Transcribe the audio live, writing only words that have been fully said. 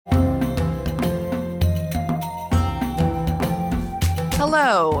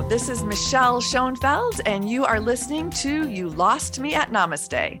Hello, this is Michelle Schoenfeld, and you are listening to You Lost Me at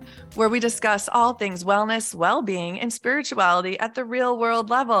Namaste, where we discuss all things wellness, well-being, and spirituality at the real world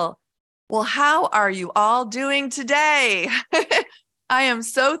level. Well, how are you all doing today? I am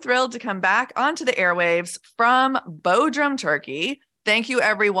so thrilled to come back onto the airwaves from Bodrum, Turkey. Thank you,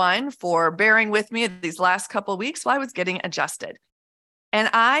 everyone, for bearing with me these last couple of weeks while I was getting adjusted. And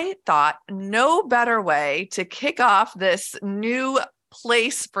I thought no better way to kick off this new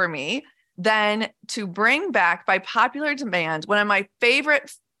place for me than to bring back, by popular demand, one of my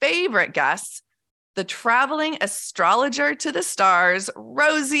favorite guests, the traveling astrologer to the stars,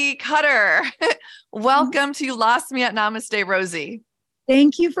 Rosie Cutter. Welcome to You Lost Me at Namaste, Rosie.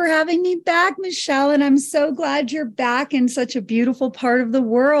 Thank you for having me back, Michelle. And I'm so glad you're back in such a beautiful part of the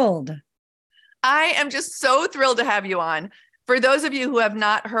world. I am just so thrilled to have you on. For those of you who have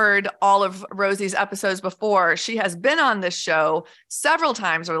not heard all of Rosie's episodes before, she has been on this show several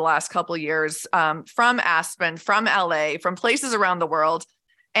times over the last couple of years, from Aspen, from LA, from places around the world.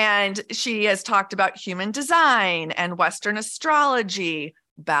 And she has talked about human design and Western astrology,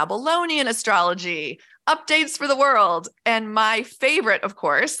 Babylonian astrology, updates for the world. And my favorite, of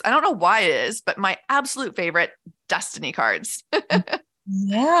course, I don't know why it is, but my absolute favorite, destiny cards.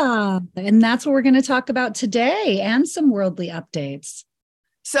 Yeah. And that's what we're going to talk about today, and some worldly updates.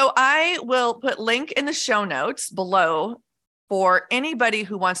 So I will put link in the show notes below for anybody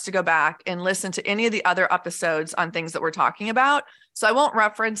who wants to go back and listen to any of the other episodes on things that we're talking about. So I won't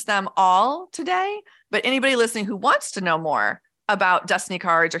reference them all today, but anybody listening who wants to know more about destiny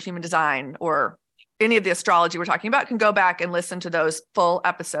cards or human design or any of the astrology we're talking about can go back and listen to those full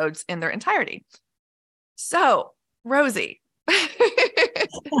episodes in their entirety. So, Rosie,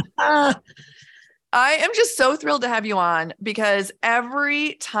 I am just so thrilled to have you on, because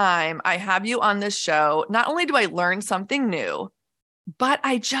every time I have you on this show, not only do I learn something new, but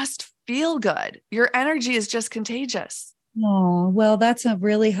I just feel good. Your energy is just contagious. Oh, well, that's a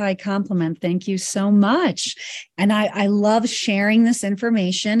really high compliment. Thank you so much. And I love sharing this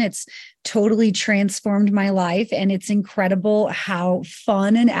information. It's totally transformed my life, and it's incredible how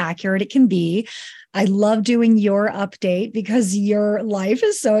fun and accurate it can be. I love doing your update because your life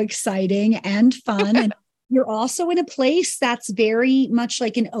is so exciting and fun. And you're also in a place that's very much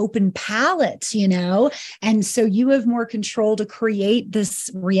like an open palette, and so you have more control to create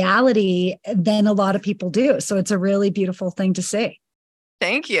this reality than a lot of people do. So it's a really beautiful thing to see.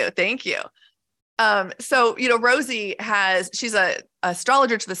 Thank you. Thank you. So, Rosie she's a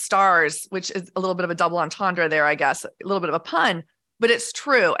astrologer to the stars, which is a little bit of a double entendre there, I guess, a little bit of a pun, but it's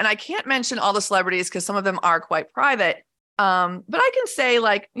true. And I can't mention all the celebrities because some of them are quite private. But I can say,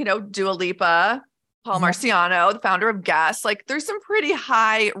 Dua Lipa, Paul Marciano, the founder of Guess. There's some pretty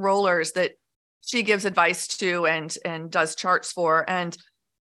high rollers that she gives advice to and does charts for. And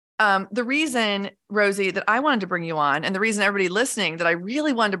the reason, Rosie, that I wanted to bring you on, and the reason everybody listening that I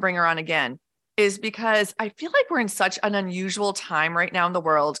really wanted to bring her on again, is because I feel like we're in such an unusual time right now in the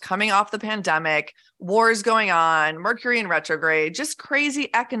world, coming off the pandemic, wars going on, Mercury in retrograde, just crazy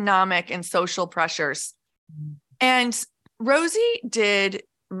economic and social pressures. And Rosie did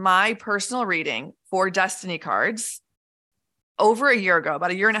my personal reading for destiny cards over a year ago,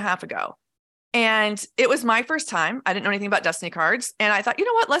 about a year and a half ago. And it was my first time. I didn't know anything about destiny cards. And I thought, you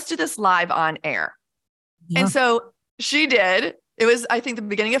know what, let's do this live on air. Yeah. And so she did. It was, I think, the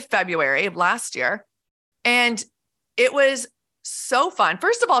beginning of February of last year. And it was so fun.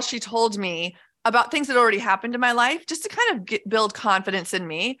 First of all, she told me about things that already happened in my life just to kind of build confidence in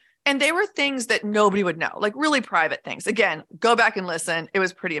me. And they were things that nobody would know, like really private things. Again, go back and listen. It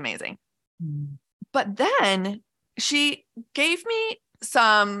was pretty amazing. But then she gave me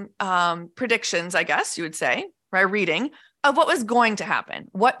some predictions, I guess you would say, right? Reading of what was going to happen,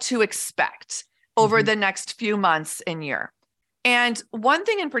 what to expect over the next few months and year. And one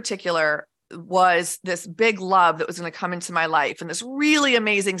thing in particular was this big love that was going to come into my life, and this really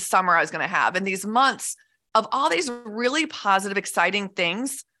amazing summer I was going to have, and these months of all these really positive, exciting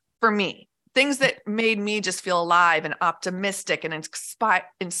things for me, things that made me just feel alive and optimistic and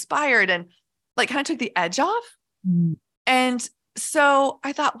inspired and kind of took the edge off. And so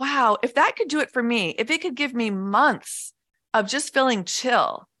I thought, wow, if that could do it for me, if it could give me months of just feeling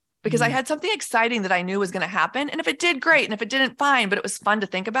chill, because I had something exciting that I knew was going to happen. And if it did, great. And if it didn't, fine, but it was fun to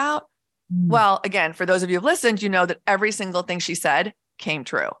think about. Well, again, for those of you who've listened, you know that every single thing she said came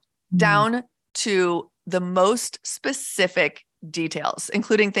true, down to the most specific details,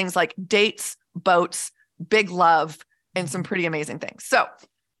 including things like dates, boats, big love, and some pretty amazing things. So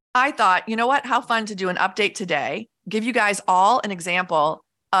I thought, you know what, how fun to do an update today, give you guys all an example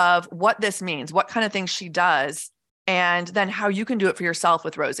of what this means, what kind of things she does, and then how you can do it for yourself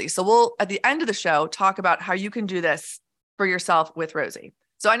with Rosie. So we'll, at the end of the show, talk about how you can do this for yourself with Rosie.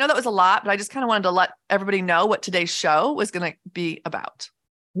 So I know that was a lot, but I just kind of wanted to let everybody know what today's show was going to be about.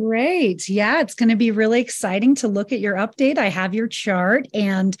 Great. Yeah, it's going to be really exciting to look at your update. I have your chart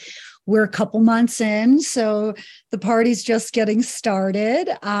and we're a couple months in, so the party's just getting started.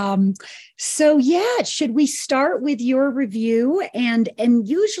 So yeah, should we start with your review? And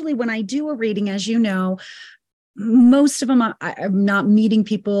usually when I do a reading, as you know, most of them I'm not meeting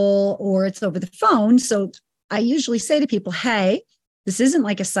people or it's over the phone. So I usually say to people, hey, this isn't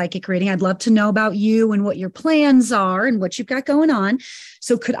like a psychic reading. I'd love to know about you and what your plans are and what you've got going on.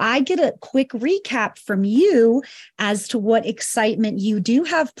 So could I get a quick recap from you as to what excitement you do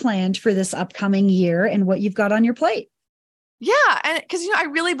have planned for this upcoming year and what you've got on your plate? Yeah. And because, I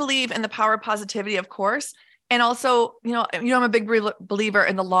really believe in the power of positivity, of course. And also, I'm a big believer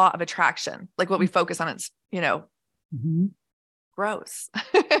in the law of attraction. Like what we focus on, it's, Mm-hmm. gross.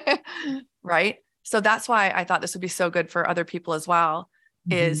 Right. So that's why I thought this would be so good for other people as well,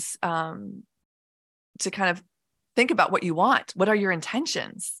 is to kind of think about what you want. What are your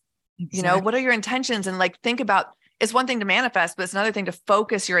intentions? Exactly. What are your intentions? And like, think about, it's one thing to manifest, but it's another thing to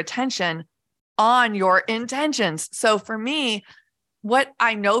focus your attention on your intentions. So for me, what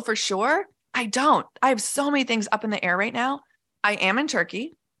I know for sure, I have so many things up in the air right now. I am in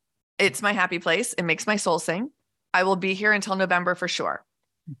Turkey. It's my happy place. It makes my soul sing. I will be here until November for sure.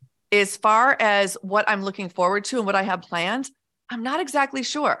 As far as what I'm looking forward to and what I have planned, I'm not exactly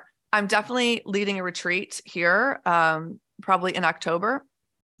sure. I'm definitely leading a retreat here, probably in October,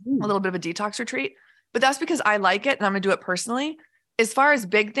 a little bit of a detox retreat, but that's because I like it and I'm going to do it personally. As far as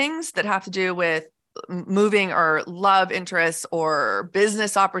big things that have to do with moving or love interests or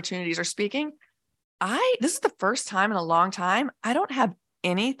business opportunities or speaking, this is the first time in a long time I don't have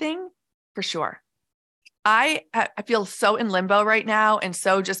anything for sure. I feel so in limbo right now, and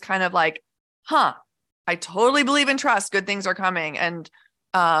so just kind of like, I totally believe in trust. Good things are coming, and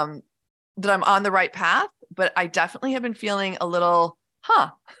that I'm on the right path. But I definitely have been feeling a little,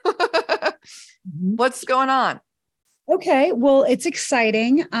 what's going on? Okay, well, it's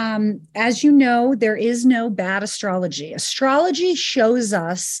exciting. As you know, there is no bad astrology. Astrology shows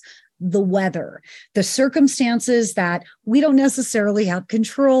us the weather, the circumstances that we don't necessarily have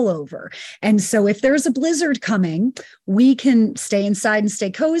control over. And so if there's a blizzard coming, we can stay inside and stay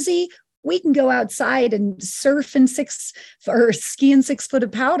cozy. We can go outside and surf in ski in 6 foot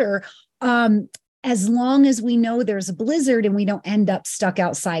of powder. As long as we know there's a blizzard and we don't end up stuck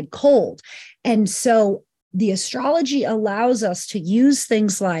outside cold. And so the astrology allows us to use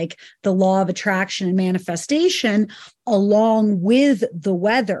things like the law of attraction and manifestation along with the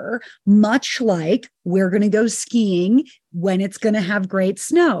weather, much like we're going to go skiing when it's going to have great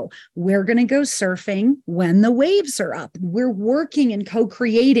snow. We're going to go surfing when the waves are up. We're working and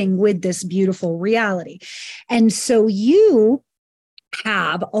co-creating with this beautiful reality. And so you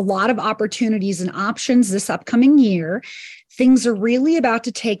have a lot of opportunities and options this upcoming year. Things are really about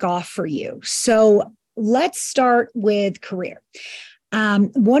to take off for you. So let's start with career.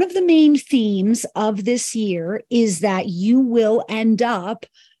 One of the main themes of this year is that you will end up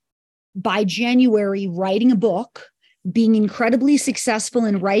by January writing a book, being incredibly successful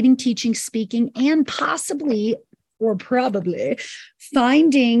in writing, teaching, speaking, and possibly or probably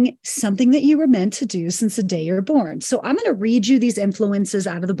finding something that you were meant to do since the day you're born. So I'm going to read you these influences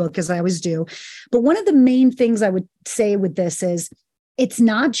out of the book as I always do. But one of the main things I would say with this is it's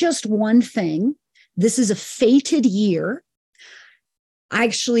not just one thing. This is a fated year. I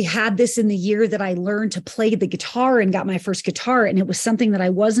actually had this in the year that I learned to play the guitar and got my first guitar. And it was something that I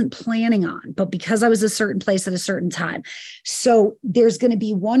wasn't planning on, but because I was a certain place at a certain time. So there's going to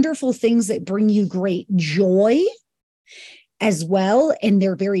be wonderful things that bring you great joy as well. And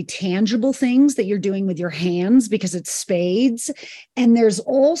they're very tangible things that you're doing with your hands because it's spades. And there's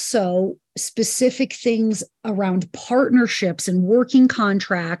also specific things around partnerships and working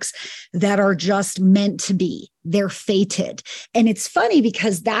contracts that are just meant to be. They're fated. And it's funny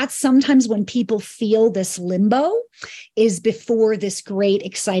because that's sometimes when people feel this limbo is before this great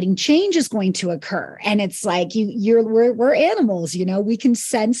exciting change is going to occur. And it's like we're animals, we can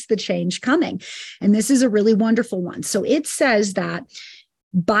sense the change coming. And this is a really wonderful one. So it says that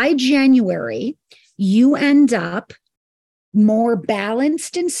by January, you end up more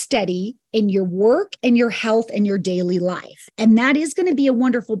balanced and steady in your work and your health and your daily life. And that is going to be a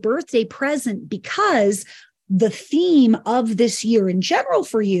wonderful birthday present because the theme of this year in general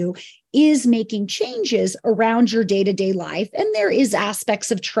for you is making changes around your day-to-day life. And there is aspects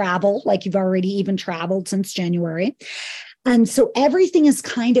of travel, like you've already even traveled since January. And so everything is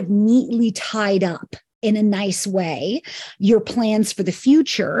kind of neatly tied up in a nice way, your plans for the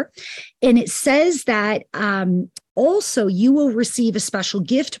future. And it says that also you will receive a special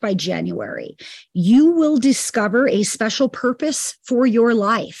gift by January. You will discover a special purpose for your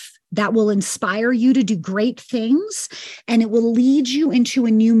life that will inspire you to do great things, and it will lead you into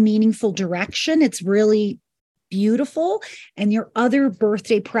a new meaningful direction. It's really beautiful. And your other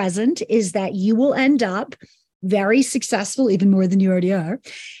birthday present is that you will end up very successful, even more than you already are,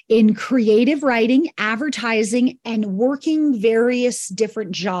 in creative writing, advertising, and working various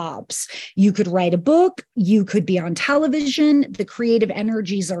different jobs. You could write a book, you could be on television, the creative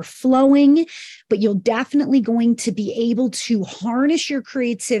energies are flowing, but you're definitely going to be able to harness your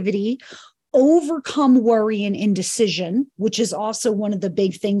creativity, overcome worry and indecision, which is also one of the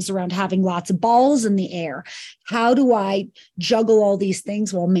big things around having lots of balls in the air. How do I juggle all these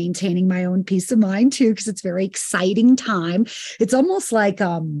things while maintaining my own peace of mind too? Because it's a very exciting time. It's almost like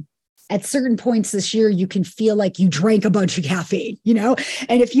at certain points this year, you can feel like you drank a bunch of caffeine, And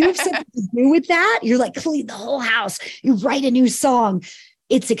if you have something to do with that, you're like, clean the whole house, you write a new song.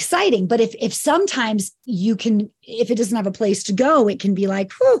 It's exciting. But if sometimes if it doesn't have a place to go, it can be like,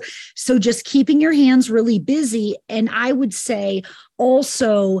 whew. So just keeping your hands really busy. And I would say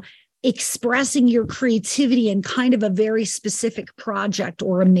also expressing your creativity in kind of a very specific project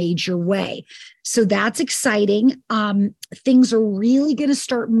or a major way. So that's exciting. Things are really going to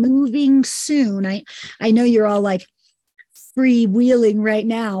start moving soon. I know you're all like freewheeling right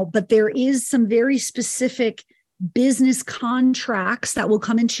now, but there is some very specific business contracts that will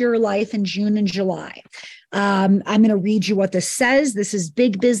come into your life in June and July. I'm going to read you what this says. This is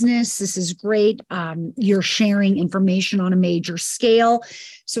big business. This is great. You're sharing information on a major scale.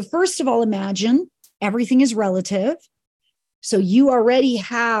 So first of all, imagine everything is relative. So you already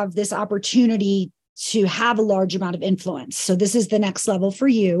have this opportunity to have a large amount of influence. So this is the next level for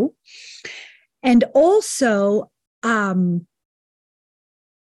you. And also,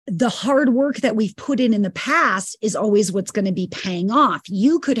 the hard work that we've put in the past is always what's going to be paying off.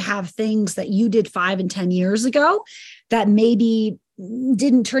 You could have things that you did 5 and 10 years ago that maybe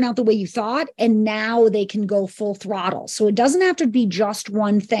didn't turn out the way you thought, and now they can go full throttle. So it doesn't have to be just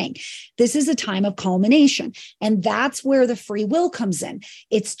one thing. This is a time of culmination, and that's where the free will comes in.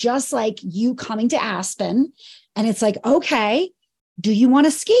 It's just like you coming to Aspen, and it's like, okay, do you want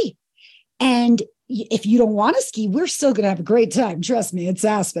to ski? And if you don't want to ski, we're still going to have a great time. Trust me, it's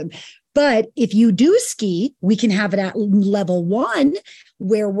Aspen. But if you do ski, we can have it at level 1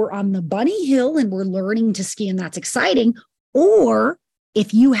 where we're on the bunny hill and we're learning to ski, and that's exciting. Or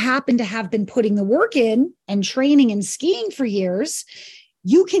if you happen to have been putting the work in and training and skiing for years,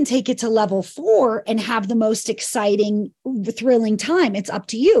 you can take it to level 4 and have the most exciting, thrilling time. It's up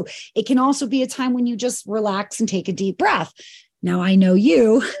to you. It can also be a time when you just relax and take a deep breath. Now, I know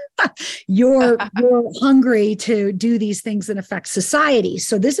you're hungry to do these things that affect society.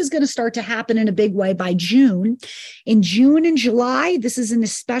 So this is going to start to happen in a big way by June. In June and July, this is an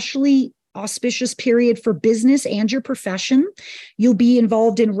especially auspicious period for business and your profession. You'll be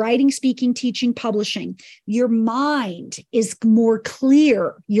involved in writing, speaking, teaching, publishing. Your mind is more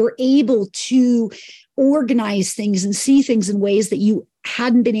clear. You're able to organize things and see things in ways that you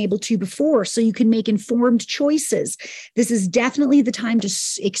hadn't been able to before, so you can make informed choices. This is definitely the time to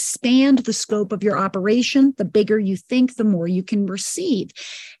expand the scope of your operation. The bigger you think, the more you can receive.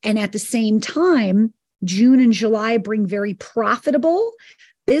 And at the same time, June and July bring very profitable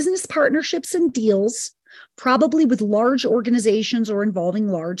business partnerships and deals, probably with large organizations or involving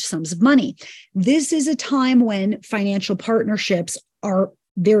large sums of money. This is a time when financial partnerships are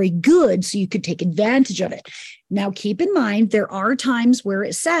very good, so you could take advantage of it. Now, keep in mind, there are times where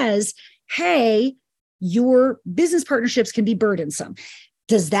it says, hey, your business partnerships can be burdensome.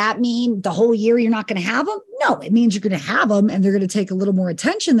 Does that mean the whole year you're not going to have them? No, it means you're going to have them and they're going to take a little more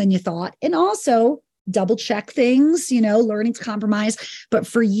attention than you thought. And also double check things, learning to compromise. But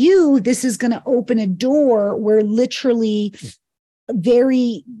for you, this is going to open a door where literally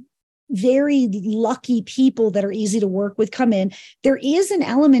very lucky people that are easy to work with come in. There is an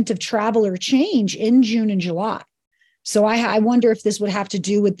element of travel or change in June and July. So I wonder if this would have to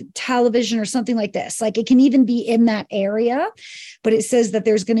do with television or something like this. Like it can even be in that area, but it says that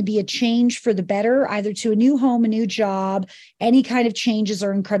there's going to be a change for the better, either to a new home, a new job. Any kind of changes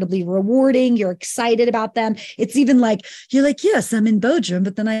are incredibly rewarding. You're excited about them. It's even like, you're like, yes, I'm in Belgium,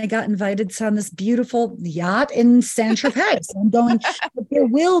 but then I got invited to on this beautiful yacht in Saint-Tropez. So I'm going, but there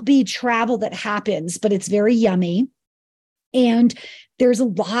will be travel that happens, but it's very yummy. And there's a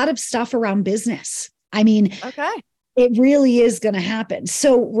lot of stuff around business. I mean, okay. It really is going to happen.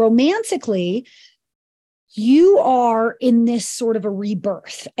 So romantically, you are in this sort of a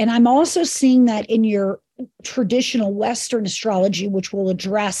rebirth. And I'm also seeing that in your traditional Western astrology, which we'll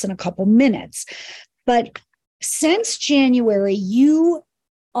address in a couple minutes. But since January, you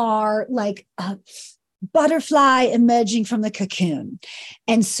are like a butterfly emerging from the cocoon.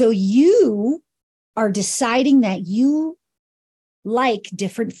 And so you are deciding that you like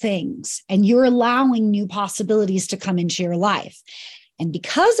different things and you're allowing new possibilities to come into your life. And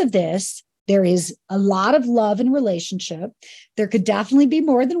because of this, there is a lot of love and relationship. There could definitely be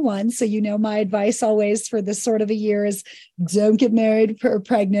more than one. So, my advice always for this sort of a year is don't get married or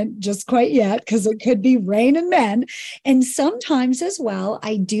pregnant just quite yet, because it could be rain and men. And sometimes as well,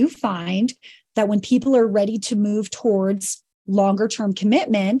 I do find that when people are ready to move towards longer term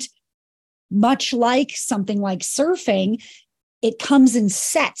commitment, much like something like surfing, it comes in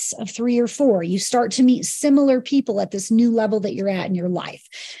sets of 3 or 4. You start to meet similar people at this new level that you're at in your life.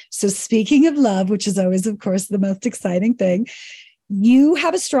 So speaking of love, which is always, of course, the most exciting thing, you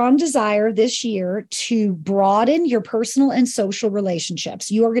have a strong desire this year to broaden your personal and social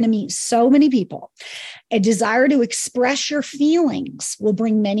relationships. You are going to meet so many people. A desire to express your feelings will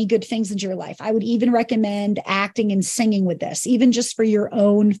bring many good things into your life. I would even recommend acting and singing with this, even just for your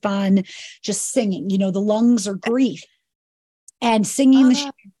own fun, just singing. The lungs are grief. And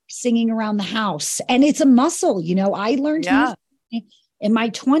singing around the house. And it's a muscle. I learned music in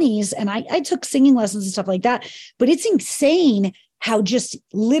my 20s and I took singing lessons and stuff like that. But it's insane how just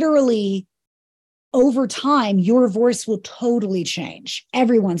literally over time, your voice will totally change.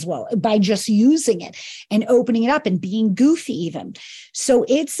 Everyone's will, by just using it and opening it up and being goofy even. So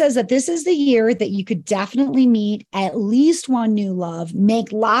it says that this is the year that you could definitely meet at least one new love,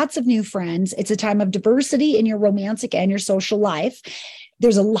 make lots of new friends. It's a time of diversity in your romantic and your social life.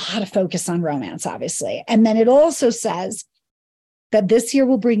 There's a lot of focus on romance, obviously. And then it also says that this year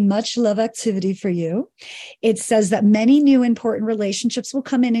will bring much love activity for you. It says that many new important relationships will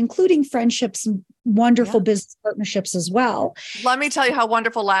come in, including friendships and wonderful business partnerships as well. Let me tell you how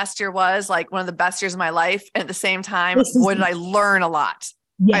wonderful last year was, like one of the best years of my life. And at the same time, boy, did I learn a lot.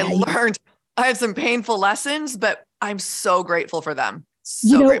 I had some painful lessons, but I'm so grateful for them.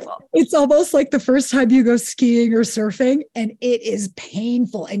 So grateful. It's almost like the first time you go skiing or surfing and it is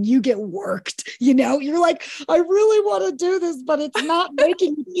painful and you get worked, you're like, I really want to do this, but it's not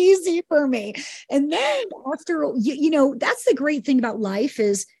making it easy for me. And then after, that's the great thing about life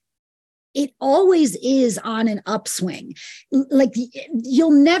is it always is on an upswing. Like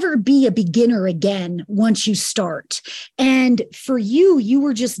you'll never be a beginner again once you start. And for you, you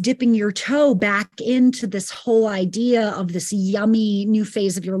were just dipping your toe back into this whole idea of this yummy new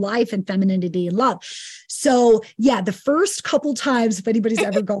phase of your life and femininity and love. So the first couple times, if anybody's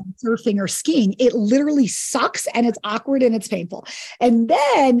ever gone surfing or skiing, it literally sucks and it's awkward and it's painful. And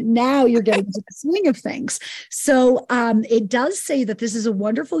then now you're getting into the swing of things. So it does say that this is a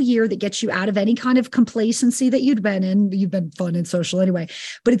wonderful year that gets you out of any kind of complacency that you'd been in. You've been fun and social anyway,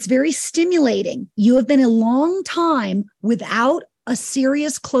 but it's very stimulating. You have been a long time without a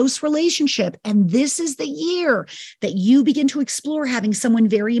serious, close relationship. And this is the year that you begin to explore having someone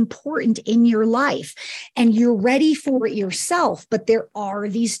very important in your life. And you're ready for it yourself. But there are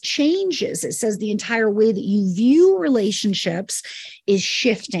these changes. It says the entire way that you view relationships is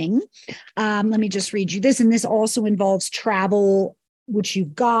shifting. Let me just read you this. And this also involves travel, which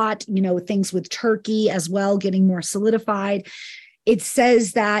you've got, things with Turkey as well, getting more solidified. It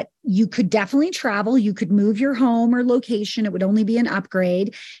says that you could definitely travel. You could move your home or location. It would only be an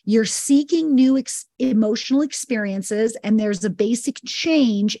upgrade. You're seeking new emotional experiences, and there's a basic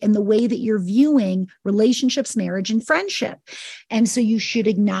change in the way that you're viewing relationships, marriage, and friendship. And so you should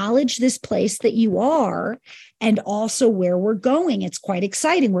acknowledge this place that you are and also where we're going. It's quite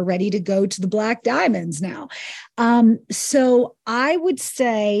exciting. We're ready to go to the Black Diamonds now. So I would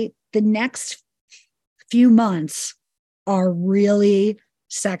say the next few months are really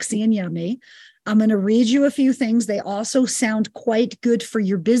sexy and yummy. I'm going to read you a few things. They also sound quite good for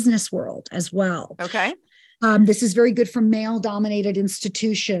your business world as well. Okay. This is very good for male-dominated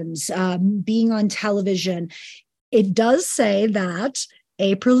institutions, being on television. It does say that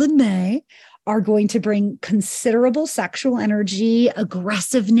April and May are going to bring considerable sexual energy,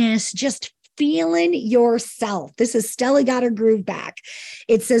 aggressiveness, just feeling yourself. This is Stella got her groove back.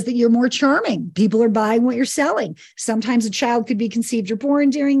 It says that you're more charming. People are buying what you're selling. Sometimes a child could be conceived or born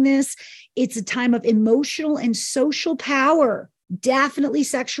during this. It's a time of emotional and social power. Definitely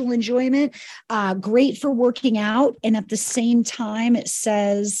sexual enjoyment. Great for working out. And at the same time, it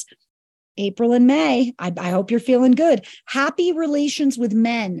says April and May. I hope you're feeling good. Happy relations with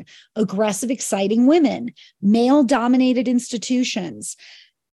men, aggressive, exciting women, male-dominated institutions.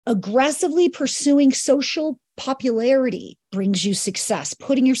 aggressively pursuing social popularity brings you success,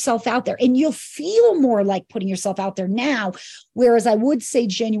 putting yourself out there. And you'll feel more like putting yourself out there now. Whereas I would say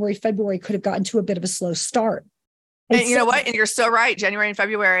January, February could have gotten to a bit of a slow start. And you know what? And you're so right. January and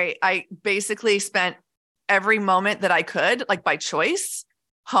February, I basically spent every moment that I could, like by choice,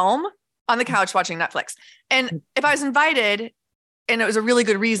 home on the couch watching Netflix. And if I was invited and it was a really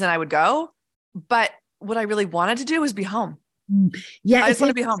good reason, I would go. But what I really wanted to do was be home. Yeah. I just want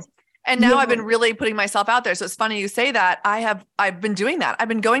to be home. And now I've been really putting myself out there. So it's funny you say that. I've been doing that. I've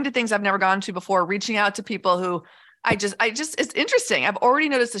been going to things I've never gone to before, reaching out to people who it's interesting. I've already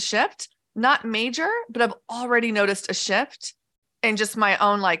noticed a shift, not major, but I've already noticed a shift in just my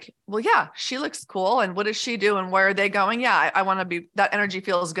own, like, well, yeah, she looks cool. And what does she do? And where are they going? Yeah, I want to be, that energy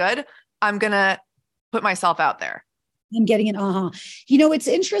feels good. I'm going to put myself out there. I'm getting an You know, it's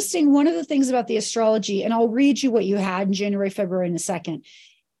interesting. One of the things about the astrology, and I'll read you what you had in January, February in a second.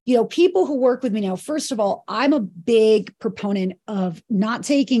 You know, people who work with me now, first of all, I'm a big proponent of not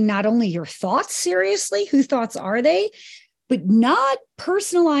taking not only your thoughts seriously, whose thoughts are they, but not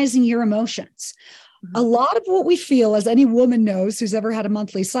personalizing your emotions. A lot of what we feel, as any woman knows who's ever had a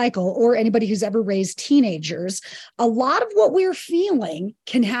monthly cycle, or anybody who's ever raised teenagers, a lot of what we're feeling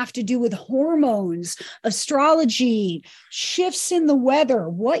can have to do with hormones, astrology, shifts in the weather,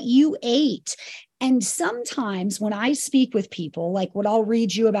 what you ate. And sometimes when I speak with people, like what I'll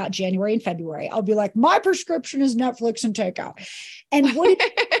read you about January and February, I'll be like, my prescription is Netflix and takeout. And what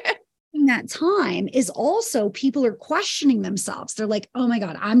in that time is also people are questioning themselves. They're like, oh my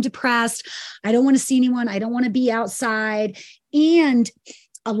God, I'm depressed. I don't want to see anyone. I don't want to be outside. And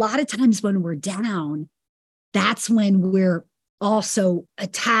a lot of times when we're down, that's when we're also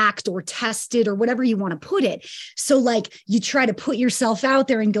attacked or tested or whatever you want to put it. So like you try to put yourself out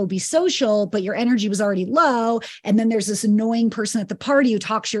there and go be social, but your energy was already low. And then there's this annoying person at the party who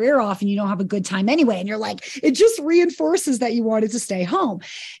talks your ear off and you don't have a good time anyway. And you're like, it just reinforces that you wanted to stay home.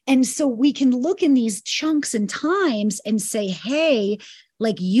 And so we can look in these chunks and times and say, hey,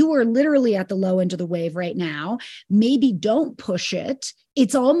 like you are literally at the low end of the wave right now. Maybe don't push it.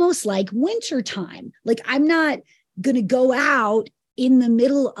 It's almost like winter time. Like I'm not going to go out in the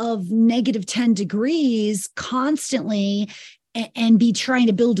middle of negative 10 degrees constantly and be trying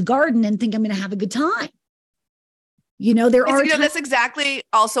to build a garden and think I'm going to have a good time. You know, that's exactly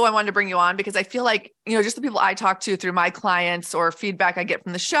also I wanted to bring you on because I feel like, you know, just the people I talk to through my clients or feedback I get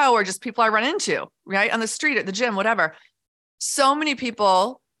from the show or just people I run into, right? On the street, at the gym, whatever. So many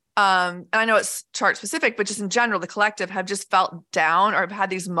people, and I know it's chart specific, but just in general, the collective have just felt down or have had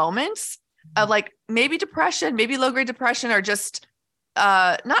these moments of like maybe depression, maybe low grade depression, or just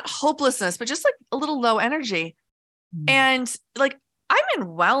not hopelessness, but just like a little low energy. And like I'm in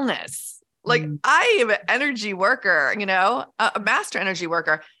wellness. Like I am an energy worker, you know, a master energy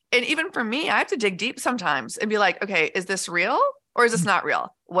worker. And even for me, I have to dig deep sometimes and be like, okay, is this real or is this not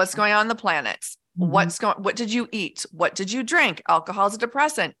real? What's going on the planets? What did you eat? What did you drink? Alcohol is a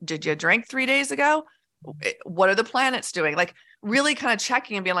depressant. Did you drink 3 days ago? What are the planets doing? Like really kind of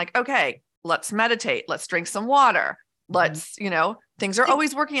checking and being like, okay, let's meditate. Let's drink some water. Let's, you know, things are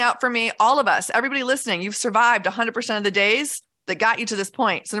always working out for me. All of us, everybody listening, you've survived 100% of the days that got you to this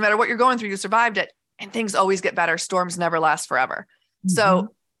point. So no matter what you're going through, you survived it and things always get better. Storms never last forever. So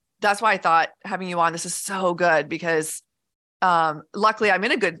that's why I thought having you on, this is so good because luckily I'm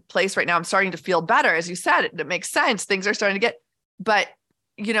in a good place right now. I'm starting to feel better. As you said, it makes sense. Things are starting to get, but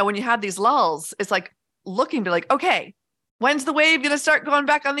you know, when you have these lulls, it's like looking to like, okay, when's the wave going to start going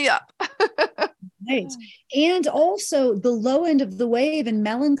back on the up? Right. And also the low end of the wave and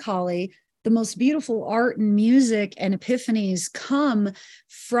melancholy, the most beautiful art and music and epiphanies come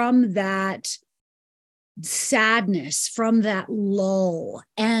from that sadness, from that lull.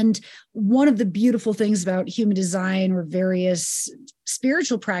 And one of the beautiful things about human design or various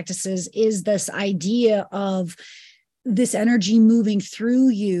spiritual practices is this idea of this energy moving through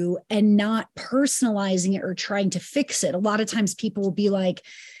you and not personalizing it or trying to fix it. A lot of times people will be like,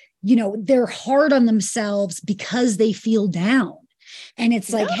 you know, they're hard on themselves because they feel down. And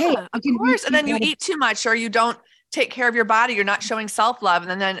it's like, hey, of course. And then you eat too much or you don't take care of your body. You're not showing self-love.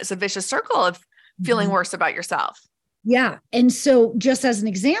 And then it's a vicious circle of feeling worse about yourself. Yeah. And so just as an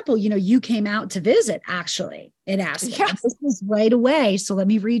example, you know, you came out to visit actually at Aspen. Yes. This was right away. So let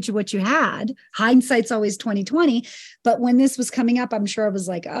me read you what you had. Hindsight's always 2020. But when this was coming up, I'm sure I was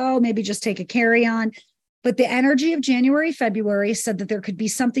like, oh, maybe just take a carry-on. But the energy of January, February said that there could be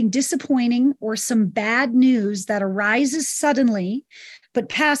something disappointing or some bad news that arises suddenly, but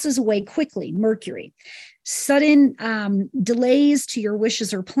passes away quickly. Mercury. Sudden delays to your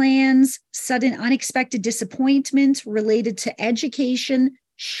wishes or plans, sudden unexpected disappointment related to education,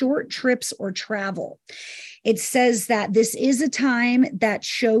 short trips or travel. It says that this is a time that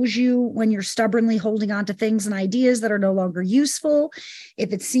shows you when you're stubbornly holding on to things and ideas that are no longer useful.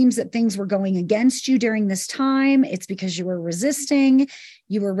 If it seems that things were going against you during this time, it's because you were resisting.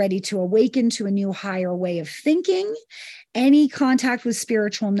 You were ready to awaken to a new higher way of thinking. Any contact with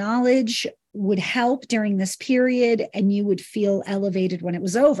spiritual knowledge would help during this period, and you would feel elevated when it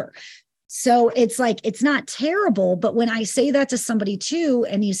was over. So it's like, it's not terrible, but when I say that to somebody too,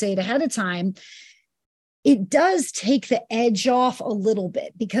 and you say it ahead of time, it does take the edge off a little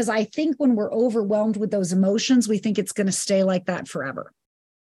bit, because I think when we're overwhelmed with those emotions, we think it's going to stay like that forever.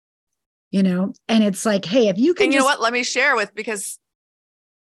 And it's like, hey, if you can, and you know what, let me share because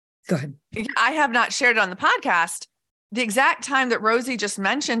go ahead. I have not shared it on the podcast. The exact time that Rosie just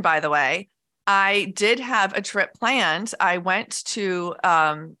mentioned, by the way, I did have a trip planned. I went to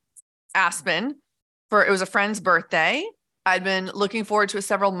Aspen it was a friend's birthday. I'd been looking forward to it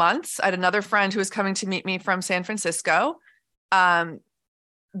several months. I had another friend who was coming to meet me from San Francisco,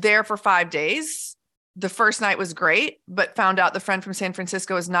 there for 5 days. The first night was great, but found out the friend from San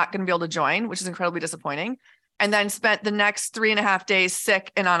Francisco is not going to be able to join, which is incredibly disappointing. And then spent the next 3.5 days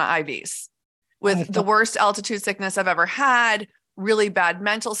sick and on IVs with the worst altitude sickness I've ever had, really bad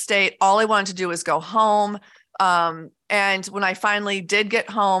mental state. All I wanted to do was go home. And when I finally did get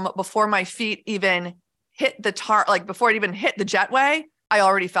home, before my feet even hit the before it even hit the jetway, I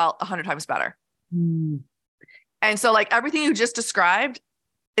already felt 100 times better. Mm. And so like everything you just described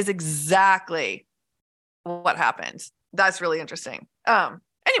is exactly what happened. That's really interesting.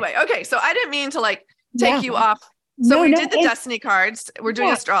 Anyway, okay. So I didn't mean to take you off. So we did the destiny cards. We're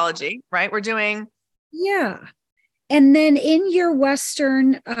doing astrology, right? We're doing. Yeah. And then in your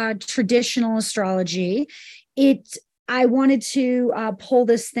Western traditional astrology, I wanted to pull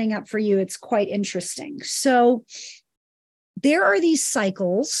this thing up for you. It's quite interesting. So there are these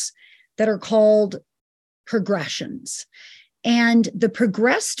cycles that are called progressions. And the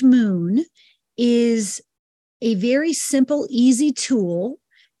progressed moon is a very simple, easy tool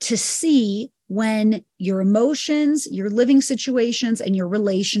to see when your emotions, your living situations, and your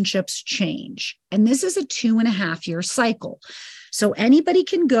relationships change. And this is a 2.5-year cycle. So anybody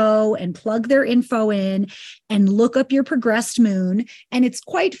can go and plug their info in and look up your progressed moon. And it's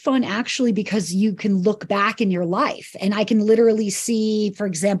quite fun, actually, because you can look back in your life. And I can literally see, for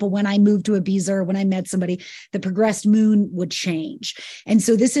example, when I moved to Ibiza or when I met somebody, the progressed moon would change. And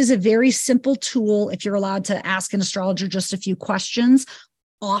so this is a very simple tool. If you're allowed to ask an astrologer just a few questions,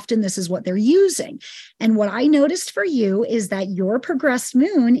 often this is what they're using. And what I noticed for you is that your progressed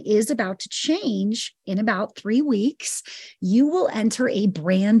moon is about to change in about 3 weeks. You will enter a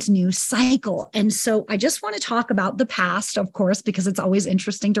brand new cycle. And so I just want to talk about the past, of course, because it's always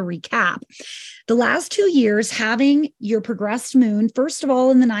interesting to recap. The last 2 years, having your progressed moon, first of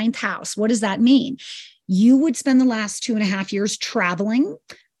all, in the 9th house, what does that mean? You would spend the last 2.5 years traveling,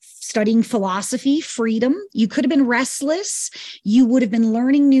 studying philosophy, freedom. You could have been restless. You would have been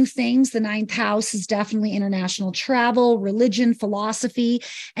learning new things. The 9th house is definitely international travel, religion, philosophy.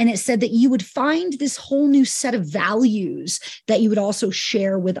 And it said that you would find this whole new set of values that you would also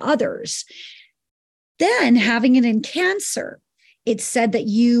share with others. Then having it in Cancer, it said that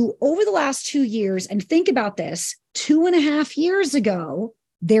you, over the last 2 years, and think about this, 2.5 years ago,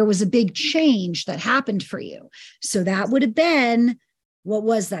 there was a big change that happened for you. So that would have been, what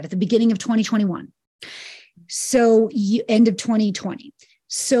was that? At the beginning of 2021. So end of 2020.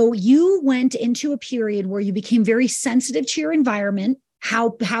 So you went into a period where you became very sensitive to your environment,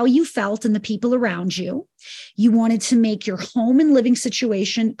 how you felt and the people around you. You wanted to make your home and living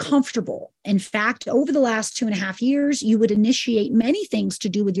situation comfortable. In fact, over the last 2.5 years, you would initiate many things to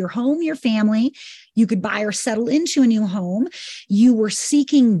do with your home, your family. You could buy or settle into a new home. You were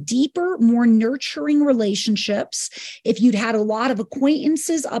seeking deeper, more nurturing relationships. If you'd had a lot of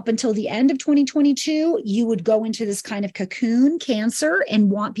acquaintances up until the end of 2022, you would go into this kind of cocoon, Cancer, and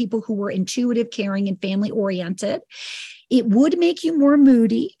want people who were intuitive, caring, and family oriented. It would make you more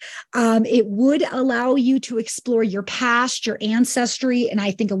moody. It would allow you to explore your past, your ancestry. And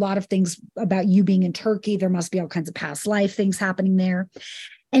I think a lot of things about you being in Turkey, there must be all kinds of past life things happening there.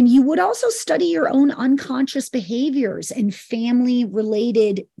 And you would also study your own unconscious behaviors and family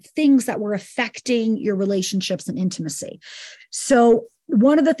related things that were affecting your relationships and intimacy. So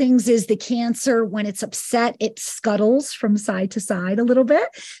one of the things is the Cancer, when it's upset, it scuttles from side to side a little bit.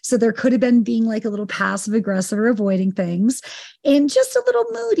 So there could have been being like a little passive aggressive or avoiding things, and just a little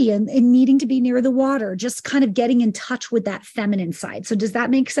moody and needing to be near the water, just kind of getting in touch with that feminine side. So does that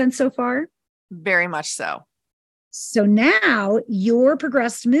make sense so far? Very much so. So now your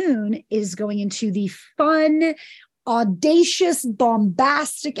progressed moon is going into the fun, audacious,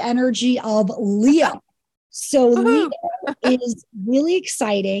 bombastic energy of Leo. So Leo Woohoo. is really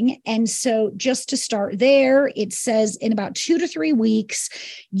exciting. And so just to start there, it says in about 2 to 3 weeks,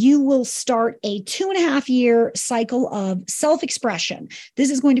 you will start a 2.5 year cycle of self-expression.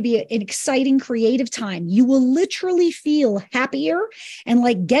 This is going to be an exciting creative time. You will literally feel happier and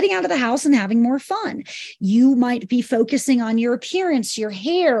like getting out of the house and having more fun. You might be focusing on your appearance, your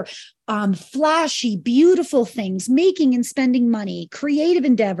hair, flashy, beautiful things, making and spending money, creative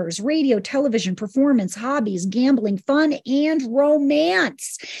endeavors, radio, television, performance, hobbies, gambling, fun, and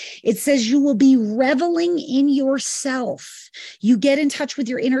romance. It says you will be reveling in yourself. You get in touch with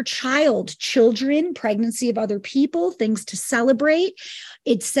your inner child, children, pregnancy of other people, things to celebrate.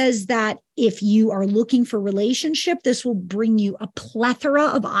 It says that if you are looking for relationship, this will bring you a plethora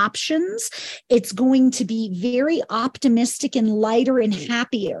of options. It's going to be very optimistic and lighter and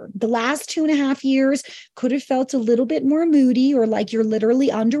happier. The last 2.5 years could have felt a little bit more moody or like you're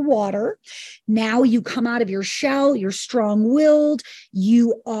literally underwater. Now you come out of your shell, you're strong-willed.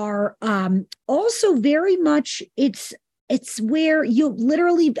 You are also very much, it's where you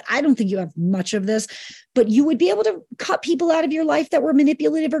literally, I don't think you have much of this, but you would be able to cut people out of your life that were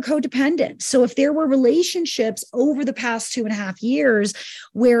manipulative or codependent. So if there were relationships over the past 2.5 years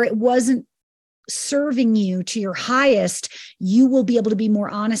where it wasn't serving you to your highest, you will be able to be more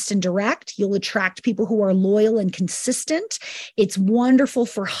honest and direct. You'll attract people who are loyal and consistent. It's wonderful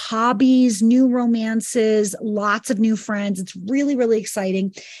for hobbies, new romances, lots of new friends. It's really, really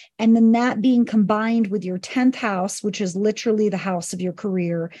exciting. And then that being combined with your 10th house, which is literally the house of your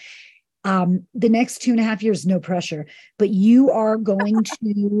career, the next 2.5 years, no pressure, but you are going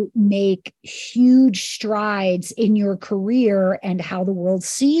to make huge strides in your career and how the world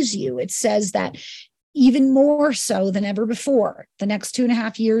sees you. It says that even more so than ever before, the next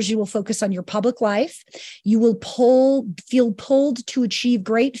 2.5 years, you will focus on your public life. You will feel pulled to achieve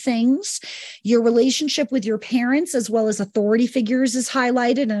great things. Your relationship with your parents, as well as authority figures, is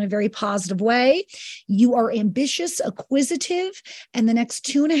highlighted in a very positive way. You are ambitious, acquisitive, and the next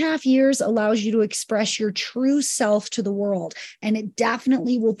 2.5 years allows you to express your true self to the world. And it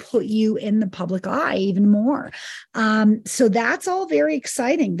definitely will put you in the public eye even more. So that's all very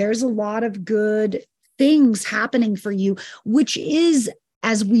exciting. There's a lot of good things happening for you, which is,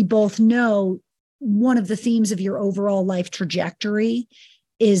 as we both know, one of the themes of your overall life trajectory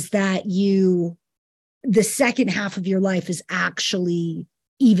is that the second half of your life is actually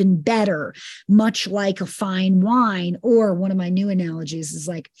even better, much like a fine wine, or one of my new analogies is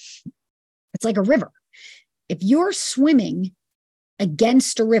like, it's like a river. If you're swimming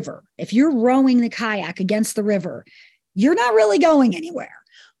against a river, if you're rowing the kayak against the river, you're not really going anywhere.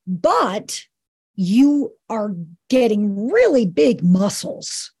 But you are getting really big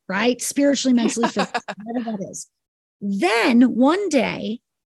muscles, right? Spiritually, mentally, physically, whatever that is. Then one day,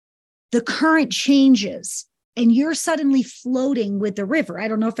 the current changes and you're suddenly floating with the river. I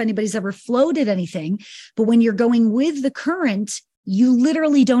don't know if anybody's ever floated anything, but when you're going with the current, you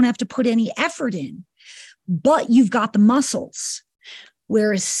literally don't have to put any effort in, but you've got the muscles.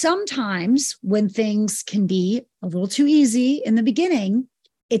 Whereas sometimes when things can be a little too easy in the beginning,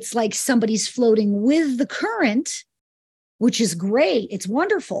 it's like somebody's floating with the current, which is great. It's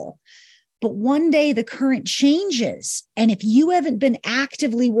wonderful. But one day the current changes. And if you haven't been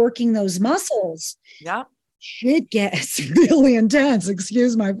actively working those muscles, Yeah. shit gets really intense.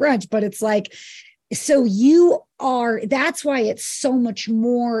 Excuse my French, but it's like, so that's why it's so much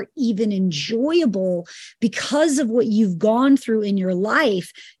more even enjoyable because of what you've gone through in your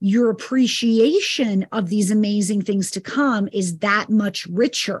life. Your appreciation of these amazing things to come is that much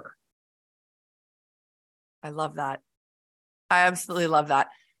richer. I love that. I absolutely love that.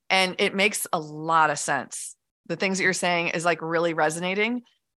 And it makes a lot of sense. The things that you're saying is like really resonating.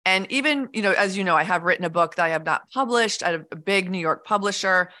 And even, as you know, I have written a book that I have not published at a big New York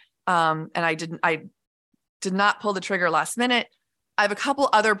publisher. And I did not pull the trigger last minute. I have a couple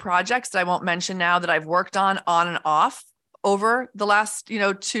other projects that I won't mention now that I've worked on and off over the last,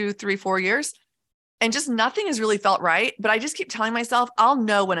 2, 3, 4 years. And just nothing has really felt right. But I just keep telling myself, I'll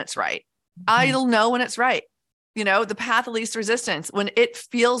know when it's right. I'll know when it's right. The path of least resistance, when it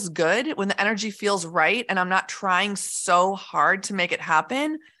feels good, when the energy feels right, and I'm not trying so hard to make it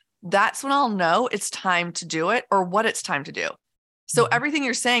happen, that's when I'll know it's time to do it or what it's time to do. So everything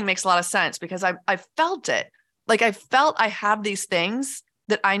you're saying makes a lot of sense because I felt it. Like I felt I have these things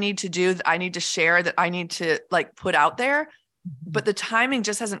that I need to do, that I need to share, that I need to like put out there, but the timing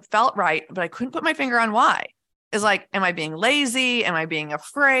just hasn't felt right, but I couldn't put my finger on why. It's like, am I being lazy? Am I being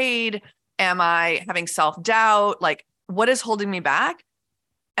afraid? Am I having self-doubt? Like what is holding me back?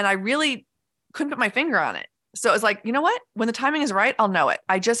 And I really couldn't put my finger on it. So it's like, you know what? When the timing is right, I'll know it.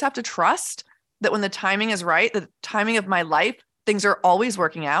 I just have to trust that when the timing is right, the timing of my life, things are always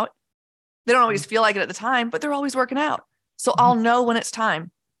working out. They don't always feel like it at the time, but they're always working out. So I'll know when it's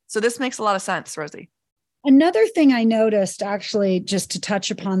time. So this makes a lot of sense, Rosie. Another thing I noticed, actually, just to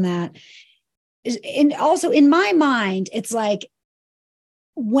touch upon that, is, and also in my mind, it's like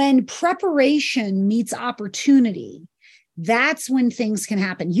when preparation meets opportunity, that's when things can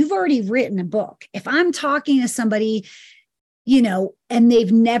happen. You've already written a book. If I'm talking to somebody, and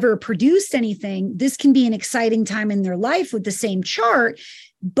they've never produced anything, this can be an exciting time in their life with the same chart.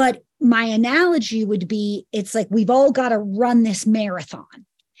 But my analogy would be, it's like we've all got to run this marathon.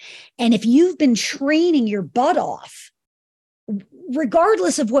 And if you've been training your butt off,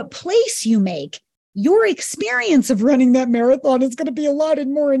 regardless of what place you make, your experience of running that marathon is going to be a lot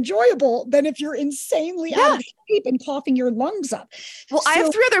more enjoyable than if you're insanely out of shape and coughing your lungs up. Well, I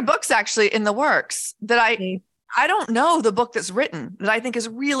have 3 other books actually in the works that I don't know the book that's written that I think is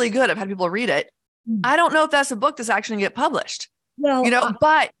really good. I've had people read it. I don't know if that's a book that's actually going to get published. Well,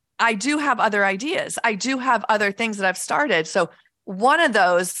 but I do have other ideas. I do have other things that I've started. So one of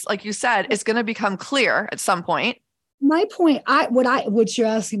those, like you said, is going to become clear at some point. My point, what you're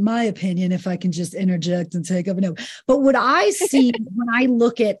asking, my opinion, if I can just interject and take up a note, but what I see when I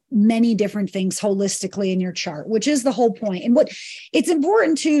look at many different things holistically in your chart, which is the whole point, and what it's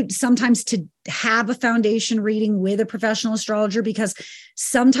important to sometimes to have a foundation reading with a professional astrologer, because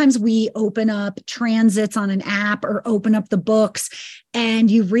sometimes we open up transits on an app or open up the books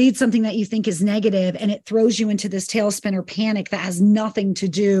and you read something that you think is negative and it throws you into this tailspin or panic that has nothing to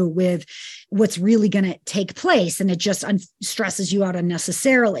do with what's really going to take place. And it just stresses you out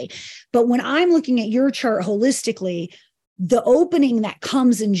unnecessarily. But when I'm looking at your chart holistically, the opening that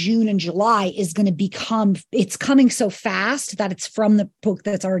comes in June and July is going to it's coming so fast that it's from the book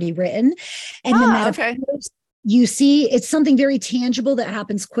that's already written. And then that, okay. You see, it's something very tangible that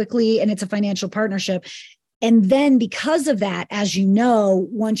happens quickly, and it's a financial partnership. And then because of that, as you know,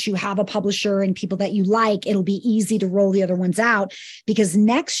 once you have a publisher and people that you like, it'll be easy to roll the other ones out, because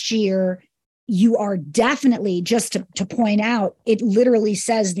next year you are definitely, just to point out, it literally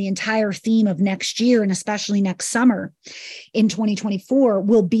says the entire theme of next year, and especially next summer in 2024,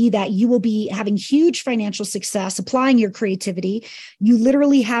 will be that you will be having huge financial success, applying your creativity. You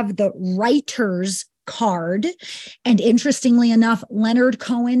literally have the writer's card. And interestingly enough, Leonard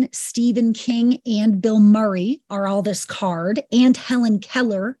Cohen, Stephen King, and Bill Murray are all this card, and Helen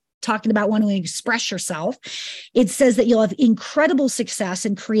Keller, talking about wanting to express yourself. It says that you'll have incredible success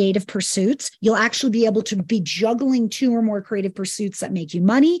in creative pursuits. You'll actually be able to be juggling 2 or more creative pursuits that make you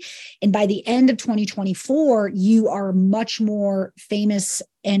money. And by the end of 2024, you are much more famous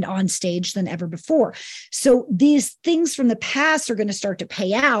and on stage than ever before. So these things from the past are going to start to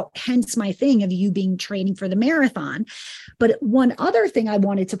pay out, hence my thing of you being training for the marathon. But one other thing I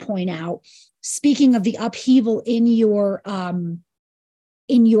wanted to point out, speaking of the upheaval in your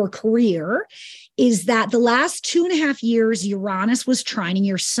career, is that the last 2.5 years, Uranus was trining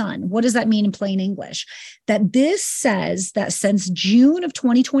your sun. What does that mean in plain English? That this says that since June of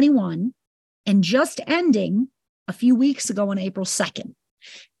 2021 and just ending a few weeks ago on April 2nd,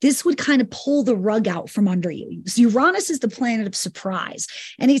 this would kind of pull the rug out from under you. So Uranus is the planet of surprise,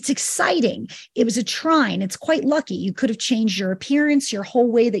 and it's exciting. It was a trine. It's quite lucky. You could have changed your appearance, your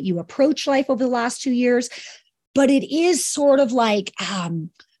whole way that you approach life over the last 2 years. But it is sort of like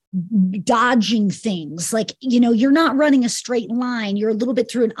dodging things. Like, you're not running a straight line. You're a little bit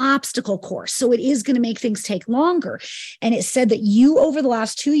through an obstacle course. So it is going to make things take longer. And it said that you, over the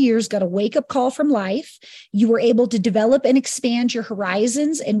last 2 years, got a wake-up call from life. You were able to develop and expand your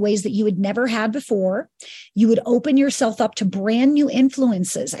horizons in ways that you had never had before. You would open yourself up to brand new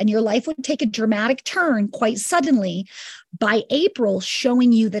influences, and your life would take a dramatic turn quite suddenly. By April,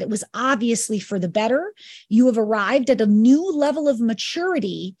 showing you that it was obviously for the better. You have arrived at a new level of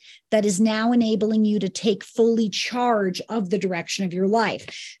maturity that is now enabling you to take fully charge of the direction of your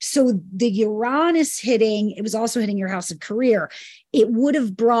life. So the Uranus hitting, it was also hitting your house of career. It would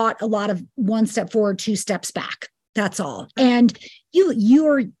have brought a lot of 1 step forward, 2 steps back. That's all. And you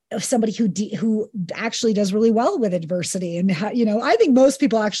are somebody who actually does really well with adversity. And, I think most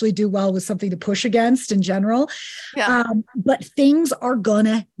people actually do well with something to push against in general. Yeah. But things are going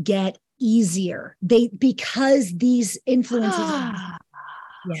to get easier because these influences.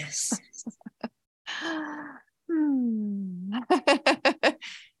 Yes.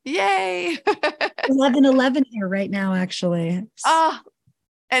 Yay. 11:11 here right now, actually.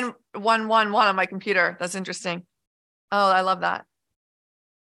 And 111 on my computer. That's interesting. Oh, I love that.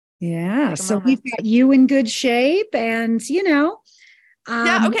 Yeah. So we've got you in good shape, and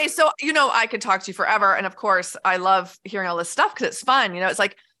Yeah. Okay. So, I could talk to you forever. And of course, I love hearing all this stuff because it's fun. It's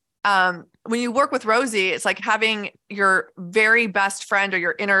like when you work with Rosie, it's like having your very best friend or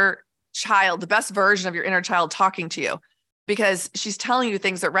your inner child, the best version of your inner child talking to you because she's telling you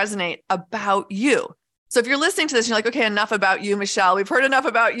things that resonate about you. So if you're listening to this, you're like, okay, enough about you, Michelle. We've heard enough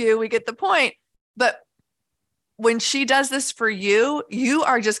about you. We get the point. But when she does this for you, you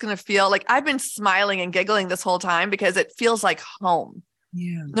are just going to feel like I've been smiling and giggling this whole time because it feels like home.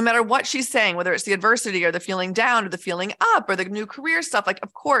 Yeah. No matter what she's saying, whether it's the adversity or the feeling down or the feeling up or the new career stuff, like,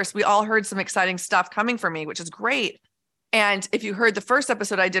 of course, we all heard some exciting stuff coming for me, which is great. And if you heard the first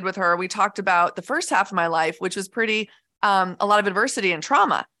episode I did with her, we talked about the first half of my life, which was pretty, a lot of adversity and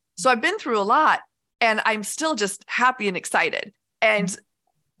trauma. So I've been through a lot and I'm still just happy and excited. And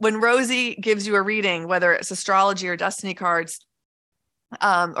when Rosie gives you a reading, whether it's astrology or destiny cards,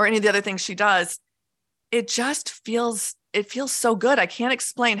 or any of the other things she does, it just feels so good. I can't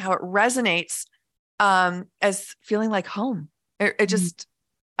explain how it resonates as feeling like home. It just,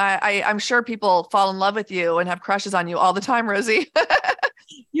 I'm sure people fall in love with you and have crushes on you all the time, Rosie.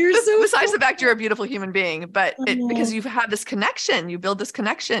 You're so Besides the fact you're a beautiful human being, but because you've had this connection, you build this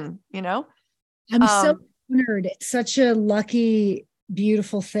connection, I'm so honored. It's such a lucky,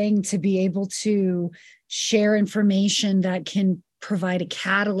 beautiful thing to be able to share information that can provide a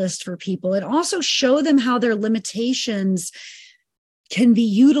catalyst for people and also show them how their limitations can be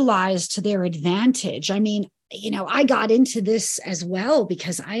utilized to their advantage. I mean, I got into this as well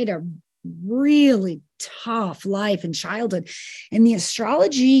because I had a really tough life in childhood, and the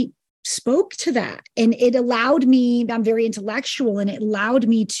astrology spoke to that. And it allowed me, I'm very intellectual, and it allowed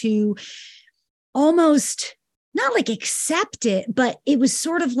me to almost not like accept it, but it was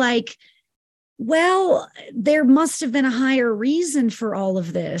sort of like, well, there must have been a higher reason for all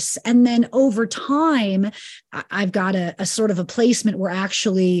of this. And then over time, I've got a sort of a placement where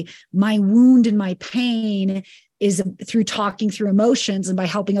actually my wound and my pain is through talking through emotions, and by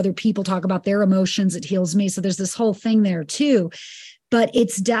helping other people talk about their emotions, it heals me. So there's this whole thing there too. But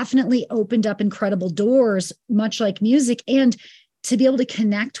it's definitely opened up incredible doors, much like music, and to be able to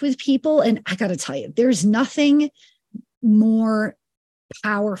connect with people. And I got to tell you, there's nothing more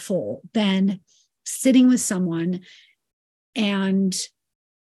powerful than sitting with someone. And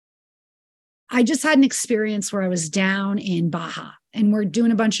I just had an experience where I was down in Baja, and we're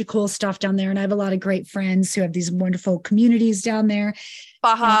doing a bunch of cool stuff down there. And I have a lot of great friends who have these wonderful communities down there.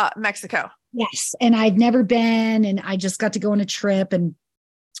 Baja, Mexico. Yes. And I'd never been, and I just got to go on a trip, and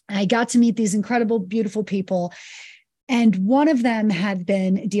I got to meet these incredible, beautiful people. And one of them had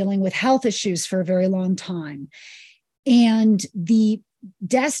been dealing with health issues for a very long time. And the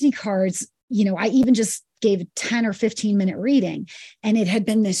destiny cards, I even just gave a 10 or 15-minute reading, and it had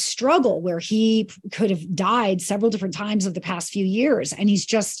been this struggle where he could have died several different times over the past few years. And he's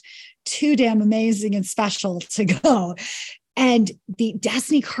just too damn amazing and special to go. And the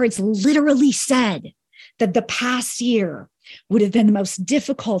destiny cards literally said that the past year would have been the most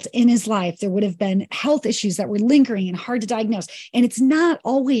difficult in his life. There would have been health issues that were lingering and hard to diagnose. And it's not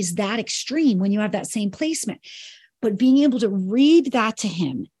always that extreme when you have that same placement. But being able to read that to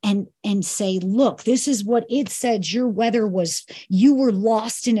him and say, look, this is what it said. Your weather was, you were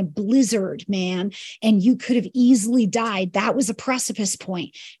lost in a blizzard, man, and you could have easily died. That was a precipice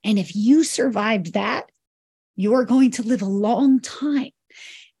point. And if you survived that, you are going to live a long time.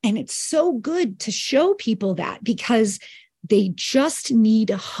 And it's so good to show people that, because they just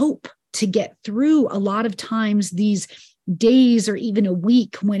need hope to get through a lot of times these days or even a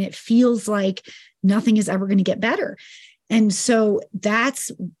week when it feels like nothing is ever going to get better. And so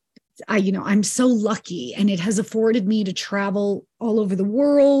I'm so lucky, and it has afforded me to travel all over the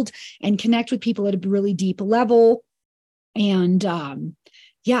world and connect with people at a really deep level. And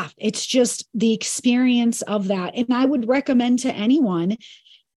it's just the experience of that. And I would recommend to anyone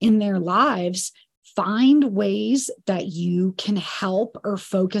in their lives, find ways that you can help or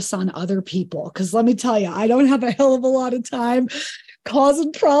focus on other people. Because let me tell you, I don't have a hell of a lot of time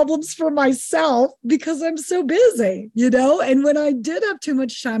causing problems for myself because I'm so busy, and when I did have too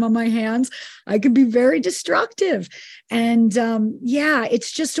much time on my hands, I could be very destructive. And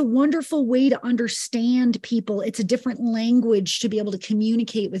it's just a wonderful way to understand people. It's a different language to be able to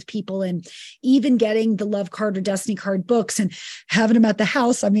communicate with people, and even getting the love card or destiny card books and having them at the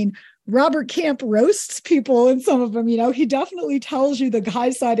house. I mean, Robert Camp roasts people in some of them, he definitely tells you the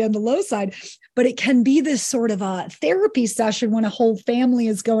high side and the low side, but it can be this sort of a therapy session when a whole family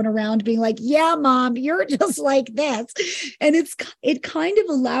is going around being like, yeah, mom, you're just like this. And it kind of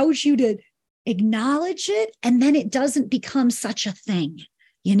allows you to acknowledge it, and then it doesn't become such a thing.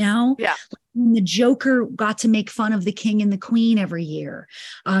 you know? Yeah. When the Joker got to make fun of the king and the queen every year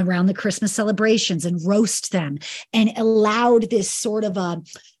around the Christmas celebrations and roast them and allowed this sort of a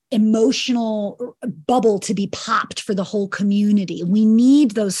emotional bubble to be popped for the whole community. We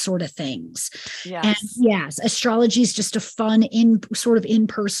need those sort of things. And Yes. yes, astrology is just a fun sort of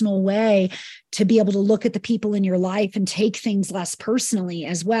impersonal way to be able to look at the people in your life and take things less personally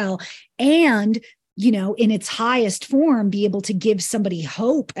as well. And in its highest form, be able to give somebody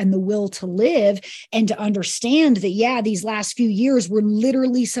hope and the will to live and to understand that, yeah, these last few years were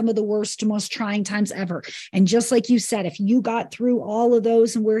literally some of the worst, most trying times ever. And just like you said, if you got through all of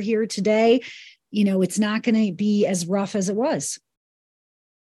those and we're here today, it's not going to be as rough as it was.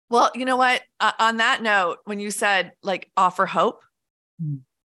 Well, you know what? On that note, when you said like offer hope,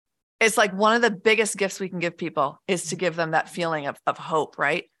 it's like one of the biggest gifts we can give people is to give them that feeling of hope,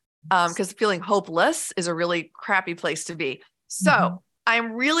 right? Because feeling hopeless is a really crappy place to be. So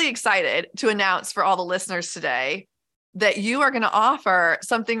I'm really excited to announce for all the listeners today that you are going to offer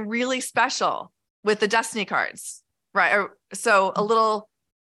something really special with the Destiny cards, right? So a little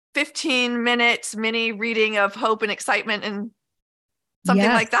 15-minute mini reading of hope and excitement and something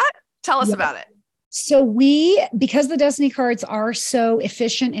like that. Tell us about it. So because the Destiny cards are so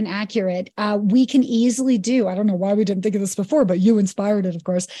efficient and accurate, we can easily do, I don't know why we didn't think of this before, but you inspired it, of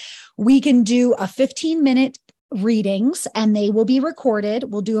course. We can do a 15-minute readings and they will be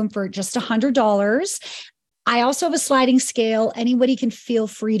recorded. We'll do them for just $100. I also have a sliding scale. Anybody can feel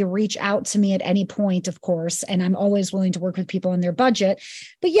free to reach out to me at any point, of course, and I'm always willing to work with people on their budget.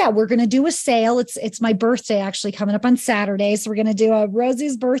 But yeah, we're going to do a sale. It's my birthday actually coming up on Saturday, so we're going to do a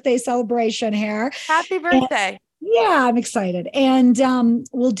Rosie's birthday celebration here. Happy birthday. Yeah, I'm excited. And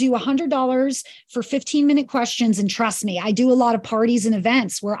we'll do $100 for 15-minute questions. And trust me, I do a lot of parties and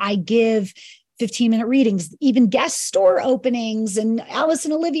events where I give 15-minute readings, even guest store openings and Alice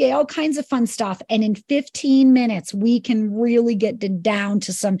and Olivier, all kinds of fun stuff. And in 15 minutes, we can really get down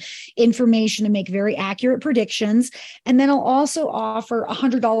to some information and make very accurate predictions. And then I'll also offer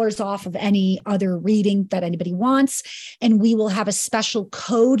 $100 off of any other reading that anybody wants. And we will have a special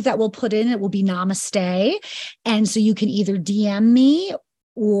code that we'll put in. It will be Namaste. And so you can either DM me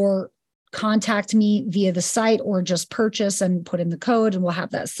or contact me via the site or just purchase and put in the code, and we'll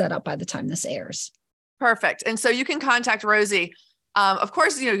have that set up by the time this airs. Perfect. And so you can contact Rosie. Of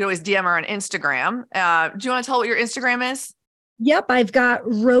course, you can always DM her on Instagram. Do you want to tell what your Instagram is? Yep. I've got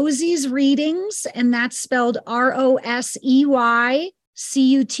Rosie's Readings, and that's spelled ROSEYCUTT,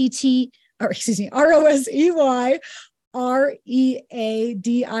 or excuse me,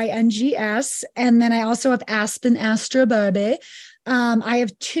 ROSEYREADINGS. And then I also have Aspen Astrologer. I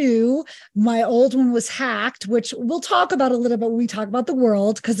have two. My old one was hacked, which we'll talk about a little bit when we talk about the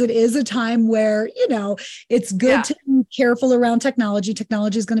world, because it is a time where, it's good to be careful around technology.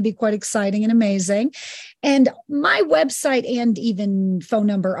 Technology is going to be quite exciting and amazing. And my website and even phone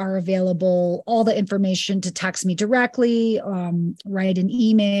number are available. All the information to text me directly, write an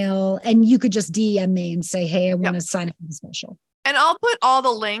email, and you could just DM me and say, hey, I want to sign up for the special. And I'll put all the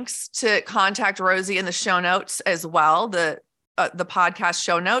links to contact Rosie in the show notes as well. The podcast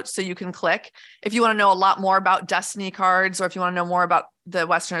show notes. So you can click if you want to know a lot more about Destiny cards, or if you want to know more about the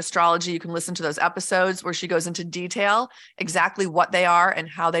Western astrology, you can listen to those episodes where she goes into detail exactly what they are and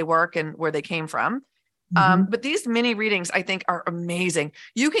how they work and where they came from. But these mini readings, I think, are amazing.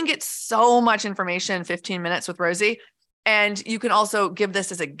 You can get so much information in 15 minutes with Rosie, and you can also give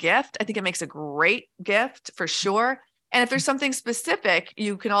this as a gift. I think it makes a great gift for sure. And if there's something specific,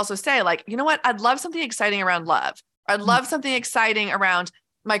 you can also say like, you know what, I'd love something exciting around love. I'd love something exciting around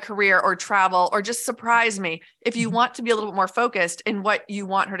my career or travel, or just surprise me. If you want to be a little bit more focused in what you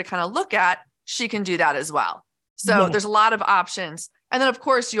want her to kind of look at, she can do that as well. So there's a lot of options. And then of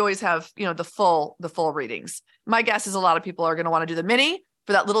course you always have, the full readings. My guess is a lot of people are going to want to do the mini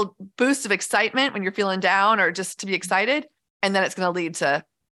for that little boost of excitement when you're feeling down or just to be excited. And then it's going to lead to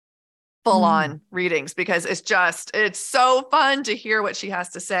full on readings, because it's so fun to hear what she has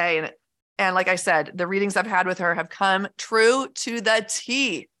to say. And like I said, the readings I've had with her have come true to the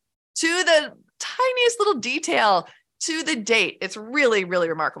T, to the tiniest little detail, to the date. It's really, really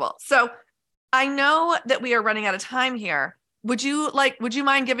remarkable. So I know that we are running out of time here. Would you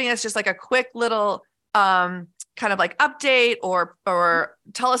mind giving us just like a quick little kind of like update or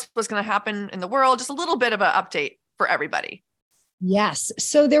tell us what's going to happen in the world? Just a little bit of an update for everybody. Yes.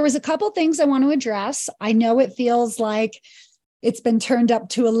 So there was a couple things I want to address. I know it feels like It's been turned up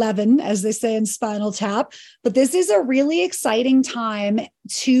to 11, as they say in Spinal Tap. But this is a really exciting time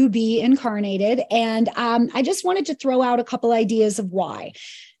to be incarnated. And I just wanted to throw out a couple ideas of why.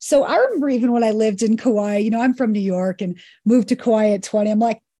 So I remember even when I lived in Kauai, I'm from New York and moved to Kauai at 20. I'm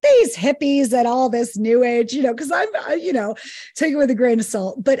like, these hippies and all this new age, because I'm, take it with a grain of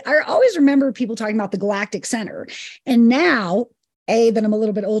salt. But I always remember people talking about the galactic center. And now, A, that I'm a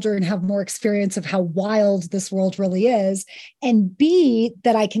little bit older and have more experience of how wild this world really is, and B,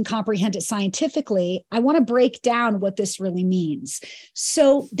 that I can comprehend it scientifically, I want to break down what this really means.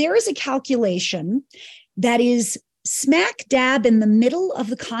 So there is a calculation that is smack dab in the middle of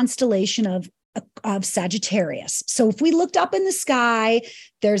the constellation of Sagittarius. So if we looked up in the sky,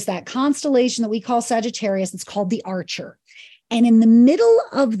 there's that constellation that we call Sagittarius. It's called the Archer. And in the middle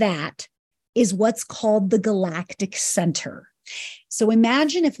of that is what's called the galactic center. So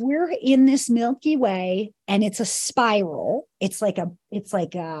imagine if we're in this Milky Way and it's a spiral, it's like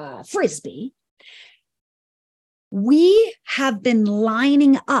a frisbee. We have been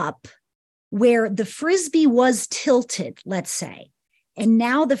lining up where the frisbee was tilted, let's say, and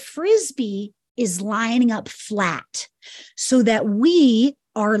now the frisbee is lining up flat so that we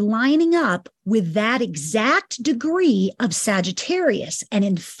are lining up with that exact degree of Sagittarius. And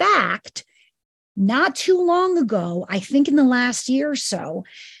in fact, not too long ago, I think in the last year or so,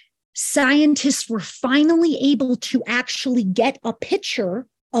 scientists were finally able to actually get a picture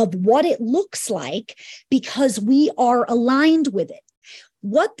of what it looks like because we are aligned with it.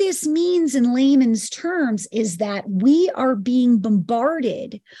 What this means in layman's terms is that we are being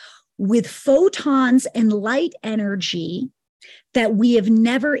bombarded with photons and light energy that we have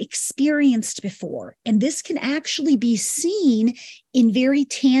never experienced before. And this can actually be seen in very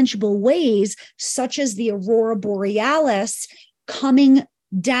tangible ways, such as the aurora borealis coming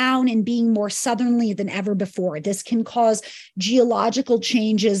down and being more southerly than ever before. This can cause geological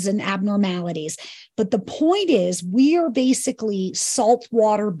changes and abnormalities. But the point is, we are basically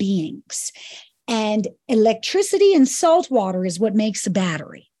saltwater beings. And electricity and salt water is what makes a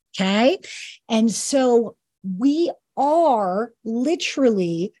battery. Okay. And so we are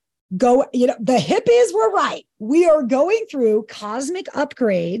literally the hippies were right. We are going through cosmic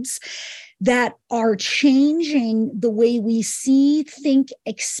upgrades that are changing the way we see, think,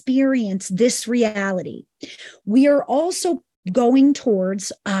 experience this reality. We are also going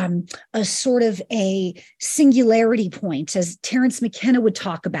towards a sort of a singularity point, as Terence McKenna would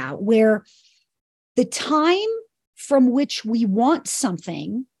talk about, where the time from which we want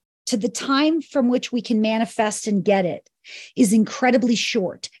something to the time from which we can manifest and get it is incredibly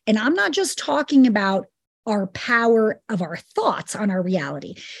short. And I'm not just talking about our power of our thoughts on our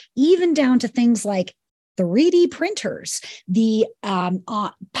reality, even down to things like 3D printers, the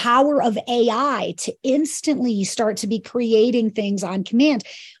power of AI to instantly start to be creating things on command.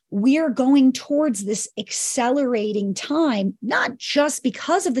 We're going towards this accelerating time, not just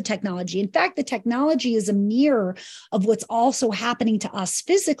because of the technology. In fact, the technology is a mirror of what's also happening to us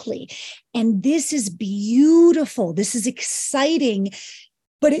physically. And this is beautiful. This is exciting.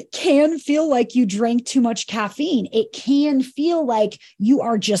 But it can feel like you drank too much caffeine. It can feel like you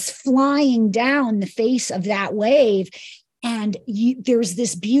are just flying down the face of that wave. And there's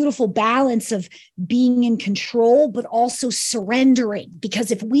this beautiful balance of being in control, but also surrendering.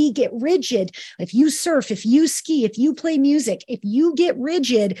 Because if we get rigid, if you surf, if you ski, if you play music, if you get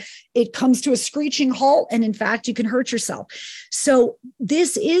rigid, it comes to a screeching halt. And in fact, you can hurt yourself. So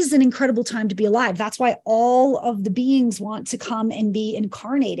this is an incredible time to be alive. That's why all of the beings want to come and be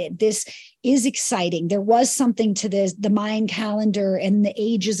incarnated. This is exciting. There was something to this, the Mayan calendar and the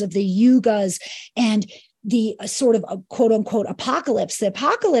ages of the yugas and the sort of a quote unquote apocalypse. The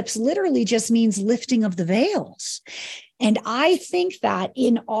apocalypse literally just means lifting of the veils. And I think that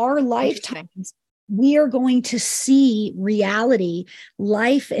in our lifetimes, we are going to see reality,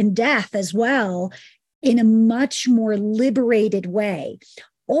 life and death as well, in a much more liberated way.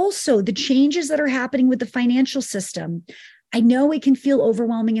 Also, the changes that are happening with the financial system, I know it can feel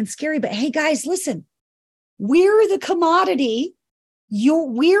overwhelming and scary, but hey guys, listen, we're the commodity.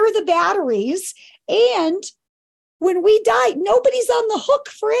 We're the batteries. And when we die, nobody's on the hook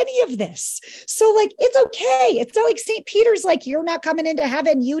for any of this. So it's okay. It's not like St. Peter's like, you're not coming into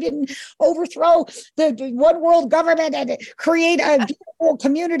heaven. You didn't overthrow the one world government and create a beautiful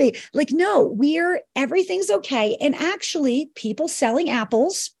community. No, everything's okay. And actually, people selling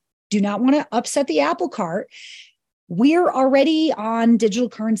apples do not want to upset the apple cart. We're already on digital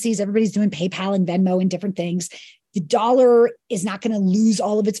currencies. Everybody's doing PayPal and Venmo and different things. The dollar is not going to lose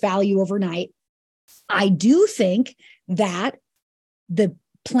all of its value overnight. I do think that the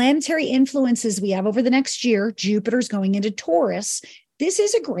planetary influences we have over the next year, Jupiter's going into Taurus. This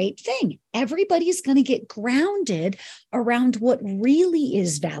is a great thing. Everybody's going to get grounded around what really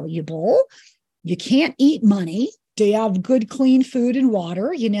is valuable. You can't eat money. Do you have good, clean food and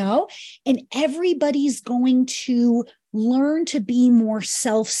water, and everybody's going to learn to be more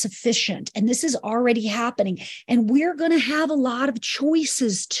self-sufficient. And this is already happening. And we're going to have a lot of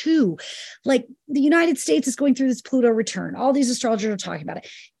choices too. Like the United States is going through this Pluto return. All these astrologers are talking about it.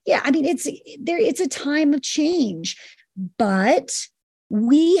 Yeah, I mean, it's a time of change, but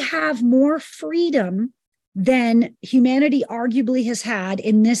we have more freedom than humanity arguably has had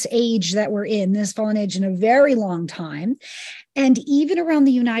in this age that we're in, this fallen age, in a very long time. And even around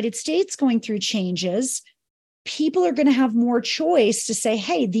the United States going through changes, people are going to have more choice to say,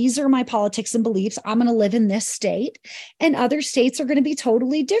 hey, these are my politics and beliefs. I'm going to live in this state. And other states are going to be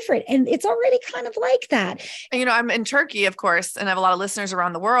totally different. And it's already kind of like that. And, I'm in Turkey, of course, and I have a lot of listeners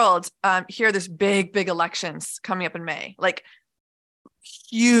around the world. Here, there's big elections coming up in May, like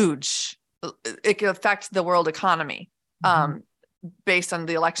huge. It could affect the world economy based on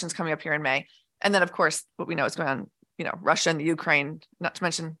the elections coming up here in May. And then, of course, what we know is going on, Russia and the Ukraine, not to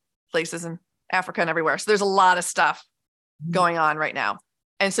mention places in Africa and everywhere. So there's a lot of stuff going on right now.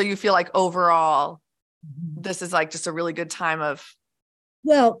 And so you feel like overall, this is like just a really good time of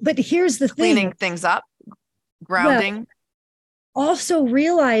but here's the cleaning thing. Things up, grounding. Also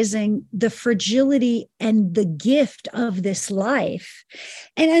realizing the fragility and the gift of this life.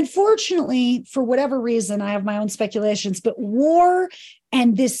 And unfortunately, for whatever reason, I have my own speculations, but war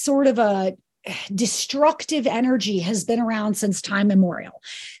and this sort of a destructive energy has been around since time immemorial.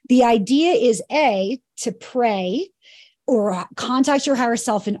 The idea is to pray or contact your higher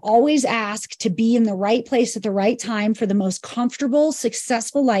self and always ask to be in the right place at the right time for the most comfortable,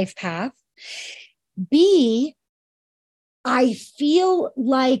 successful life path. B, I feel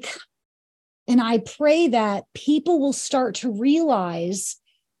like, and I pray that people will start to realize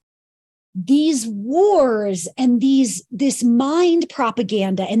these wars and this mind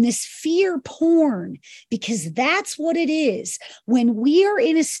propaganda and this fear porn, because that's what it is. When we are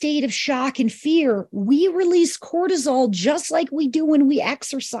in a state of shock and fear, we release cortisol just like we do when we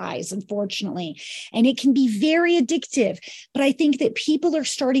exercise, unfortunately. And it can be very addictive. But I think that people are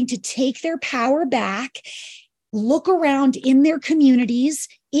starting to take their power back, look around in their communities,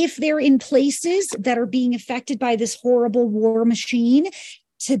 if they're in places that are being affected by this horrible war machine,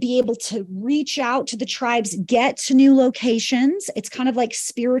 to be able to reach out to the tribes, get to new locations. It's kind of like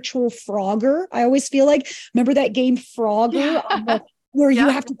spiritual Frogger. I always feel like, remember that game Frogger, where you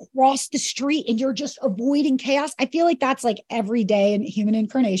have to cross the street and you're just avoiding chaos? I feel like that's like every day in human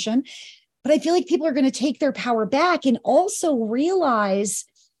incarnation. But I feel like people are going to take their power back and also realize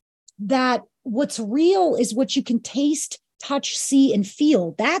that what's real is what you can taste, touch, see, and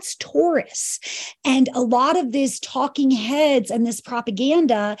feel. That's Taurus. And a lot of this talking heads and this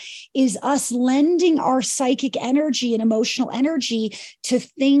propaganda is us lending our psychic energy and emotional energy to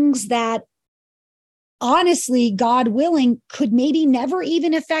things that, honestly, God willing, could maybe never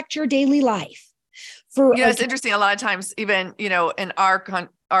even affect your daily life. It's interesting. A lot of times, even, in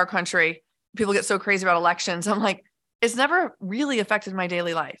our country, people get so crazy about elections. I'm like, it's never really affected my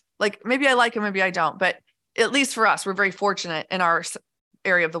daily life. Like, maybe I like it, maybe I don't, but at least for us, we're very fortunate in our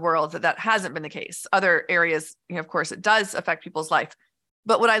area of the world that hasn't been the case. Other areas, of course, it does affect people's life.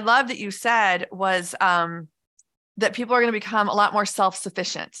 But what I love that you said was that people are going to become a lot more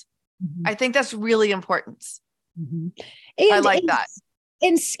self-sufficient. Mm-hmm. I think that's really important. Mm-hmm. I like that.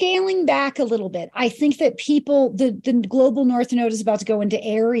 And scaling back a little bit, I think that people, the global North Node is about to go into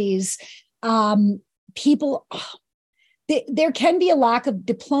Aries. There can be a lack of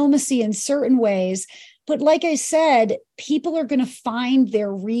diplomacy in certain ways. But like I said, people are going to find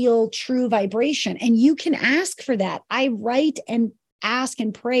their real, true vibration. And you can ask for that. I write and ask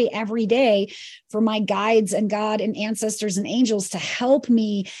and pray every day for my guides and God and ancestors and angels to help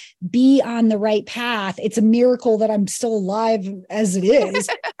me be on the right path. It's a miracle that I'm still alive as it is.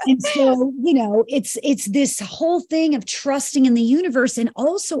 And so, it's this whole thing of trusting in the universe and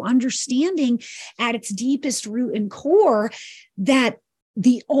also understanding at its deepest root and core that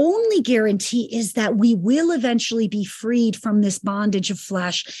the only guarantee is that we will eventually be freed from this bondage of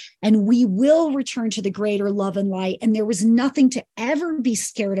flesh and we will return to the greater love and light. And there was nothing to ever be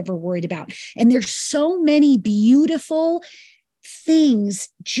scared of or worried about. And there's so many beautiful things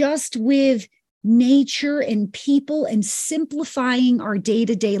just with nature and people and simplifying our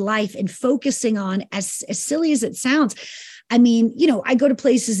day-to-day life and focusing on, as silly as it sounds. I mean, I go to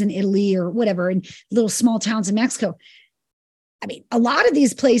places in Italy or whatever, in little small towns in Mexico. I mean, a lot of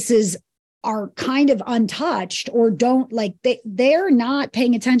these places are kind of untouched or don't like they're not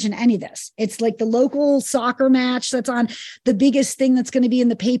paying attention to any of this. It's like the local soccer match that's on. The biggest thing that's going to be in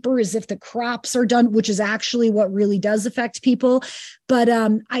the paper is if the crops are done, which is actually what really does affect people. But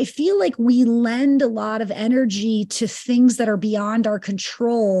I feel like we lend a lot of energy to things that are beyond our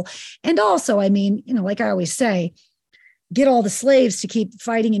control. And also, I mean, like I always say, get all the slaves to keep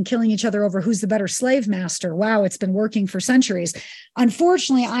fighting and killing each other over who's the better slave master. Wow, it's been working for centuries.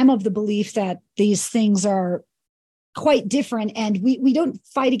 Unfortunately, I'm of the belief that these things are quite different, and we don't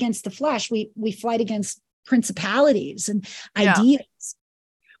fight against the flesh. We fight against principalities and ideas.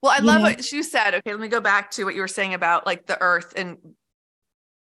 Well, I love what you said. Okay, let me go back to what you were saying about like the earth and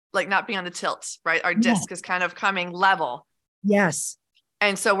like not being on the tilt, right? Our disc is kind of coming level. Yes.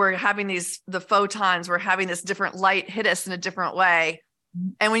 And so we're having the photons, we're having this different light hit us in a different way.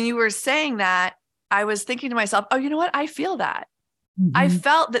 And when you were saying that, I was thinking to myself, oh, you know what? I feel that. Mm-hmm. I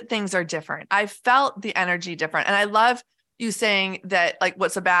felt that things are different. I felt the energy different. And I love you saying that, like,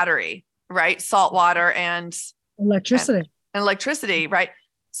 what's a battery, right? Salt water and electricity. And electricity, right?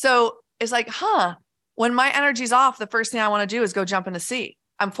 So it's like, when my energy's off, the first thing I want to do is go jump in the sea.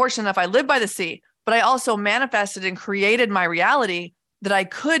 I'm fortunate enough I live by the sea, but I also manifested and created my reality that I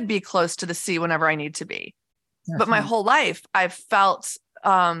could be close to the sea whenever I need to be. Definitely. But my whole life, I've felt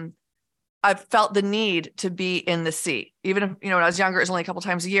the need to be in the sea. Even if, when I was younger, it was only a couple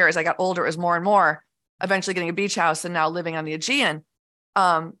times a year. As I got older, it was more and more, eventually getting a beach house and now living on the Aegean.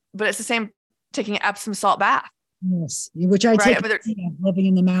 But it's the same, taking an Epsom salt bath. Yes, which I take living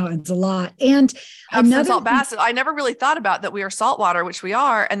in the mountains a lot. And Epsom salt baths, I never really thought about that we are salt water, which we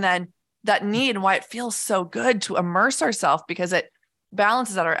are. And then that need and why it feels so good to immerse ourselves, because it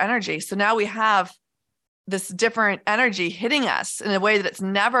balances out our energy. So now we have this different energy hitting us in a way that it's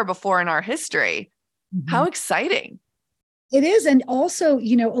never before in our history. Mm-hmm. How exciting. It is. And also,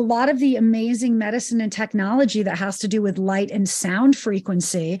 a lot of the amazing medicine and technology that has to do with light and sound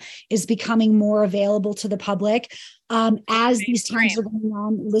frequency is becoming more available to the public. As these times are going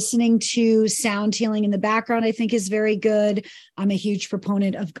on, listening to sound healing in the background, I think is very good. I'm a huge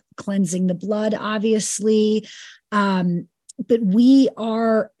proponent of cleansing the blood, obviously. But we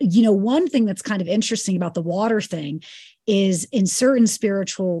are, one thing that's kind of interesting about the water thing is in certain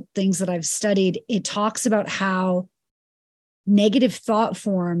spiritual things that I've studied, it talks about how negative thought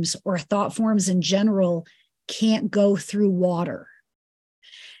forms or thought forms in general can't go through water.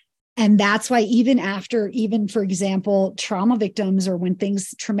 And that's why even for example, trauma victims, or when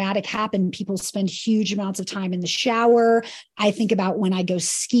things traumatic happen, people spend huge amounts of time in the shower. I think about when I go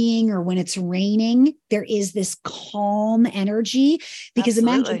skiing or when it's raining, there is this calm energy, because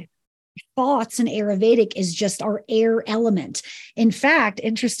imagine thoughts in Ayurvedic is just our air element. In fact,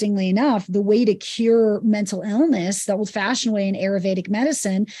 interestingly enough, the way to cure mental illness, the old-fashioned way in Ayurvedic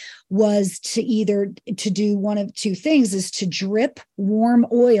medicine, was to do one of two things: is to drip warm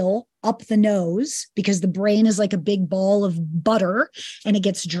oil up the nose, because the brain is like a big ball of butter and it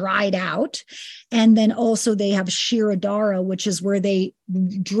gets dried out. And then also they have Shirodhara, which is where they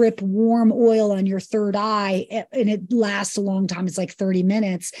drip warm oil on your third eye, and it lasts a long time. It's like 30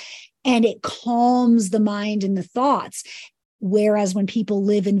 minutes. And it calms the mind and the thoughts. Whereas when people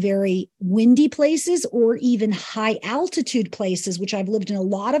live in very windy places or even high altitude places, which I've lived in a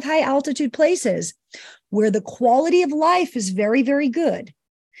lot of high altitude places, where the quality of life is very, very good,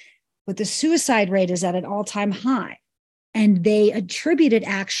 but the suicide rate is at an all-time high. And they attribute it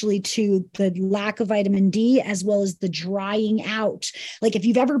actually to the lack of vitamin D, as well as the drying out. Like if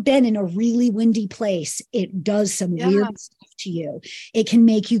you've ever been in a really windy place, it does some weird stuff to you. It can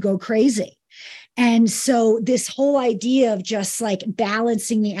make you go crazy. And so this whole idea of just like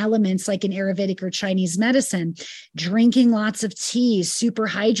balancing the elements, like in Ayurvedic or Chinese medicine, drinking lots of tea, super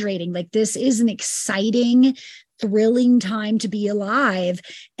hydrating, like this is an exciting, thrilling time to be alive.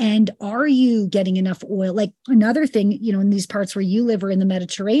 And are you getting enough oil? Like another thing, in these parts where you live or in the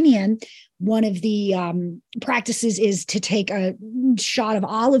Mediterranean, one of the practices is to take a shot of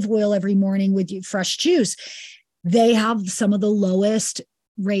olive oil every morning with fresh juice. They have some of the lowest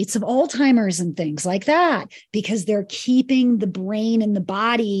rates of Alzheimer's and things like that, because they're keeping the brain and the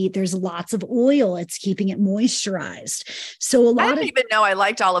body. There's lots of oil. It's keeping it moisturized. So I didn't even know I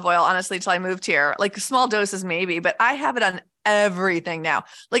liked olive oil, honestly, until I moved here. Like small doses, maybe, but I have it on everything now.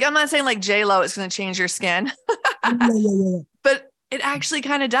 Like I'm not saying like J-Lo is going to change your skin, but it actually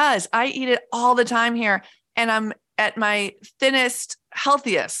kind of does. I eat it all the time here, and I'm at my thinnest,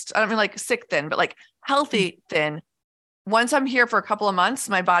 healthiest. I don't mean like sick thin, but like healthy thin. Once I'm here for a couple of months,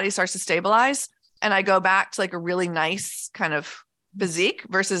 my body starts to stabilize and I go back to like a really nice kind of physique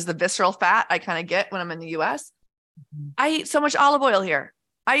versus the visceral fat I kind of get when I'm in the US. I eat so much olive oil here.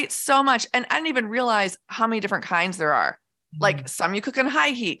 I eat so much, and I didn't even realize how many different kinds there are. Like some you cook in high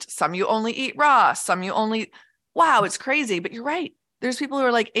heat, some you only eat raw, some you only, wow, it's crazy. But you're right. There's people who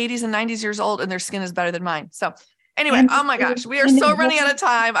are like 80s and 90s years old and their skin is better than mine. So anyway, And oh my gosh, we are and so running out of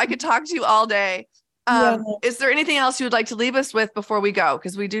time. I could talk to you all day. yeah. Is there anything else you would like to leave us with before we go?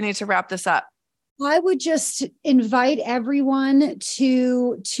 Because we do need to wrap this up. I would just invite everyone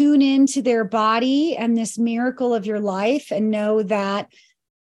to tune into their body and this miracle of your life and know that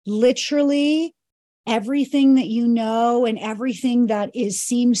literally everything that you know and everything that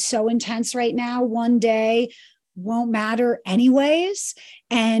seems so intense right now, one day won't matter anyways,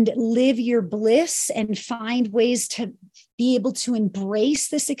 and live your bliss and find ways to be able to embrace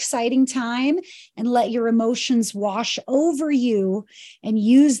this exciting time and let your emotions wash over you and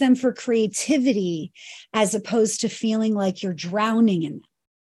use them for creativity as opposed to feeling like you're drowning in them.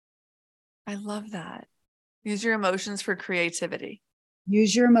 I love that. Use your emotions for creativity.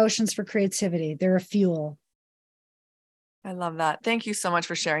 Use your emotions for creativity. They're a fuel. I love that. Thank you so much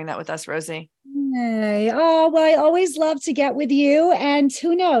for sharing that with us, Rosie. Hey. Oh, well, I always love to get with you. And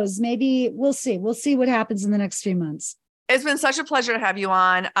who knows, maybe we'll see. We'll see what happens in the next few months. It's been such a pleasure to have you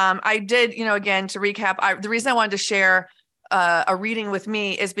on. I did, again, to recap, the reason I wanted to share a reading with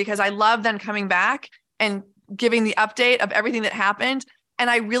me is because I love then coming back and giving the update of everything that happened. And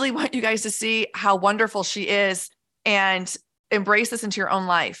I really want you guys to see how wonderful she is and embrace this into your own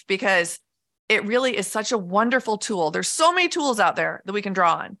life, because it really is such a wonderful tool. There's so many tools out there that we can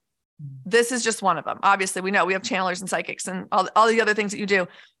draw on. This is just one of them. Obviously, we know we have channelers and psychics and all the other things that you do.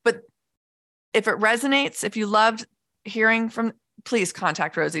 But if it resonates, if you loved hearing from, please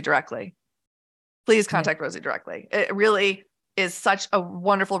contact Rosie directly. Please contact Rosie directly. It really is such a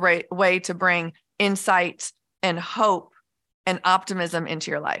wonderful way to bring insight and hope and optimism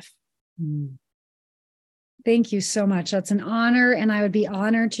into your life. Thank you so much. That's an honor. And I would be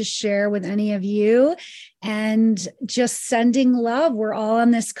honored to share with any of you, and just sending love. We're all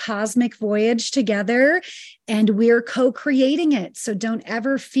on this cosmic voyage together and we're co-creating it. So don't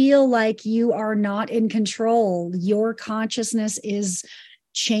ever feel like you are not in control. Your consciousness is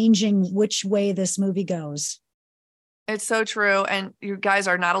changing which way this movie goes. It's so true. And you guys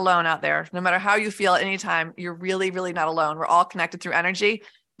are not alone out there. No matter how you feel at any time, you're really, really not alone. We're all connected through energy.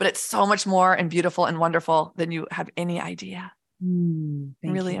 But it's so much more and beautiful and wonderful than you have any idea.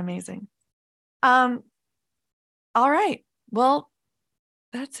 Really amazing. All right. Well,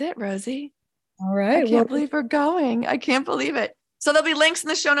 that's it, Rosie. All right. I can't believe we're going. I can't believe it. So there'll be links in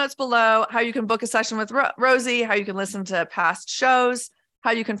the show notes below, how you can book a session with Rosie, how you can listen to past shows, how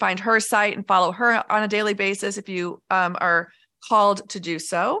you can find her site and follow her on a daily basis if you are called to do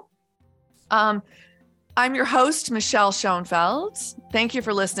so. I'm your host, Michelle Schoenfeld. Thank you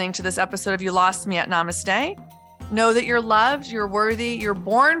for listening to this episode of You Lost Me at Namaste. Know that you're loved, you're worthy, you're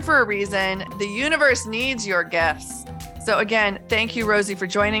born for a reason. The universe needs your gifts. So again, thank you, Rosie, for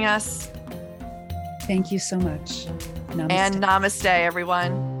joining us. Thank you so much. Namaste. And namaste,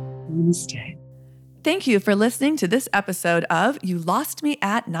 everyone. Namaste. Thank you for listening to this episode of You Lost Me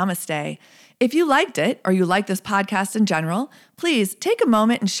at Namaste. If you liked it, or you like this podcast in general, please take a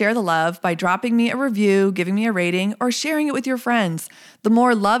moment and share the love by dropping me a review, giving me a rating, or sharing it with your friends. The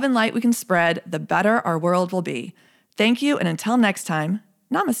more love and light we can spread, the better our world will be. Thank you, and until next time,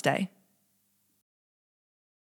 namaste.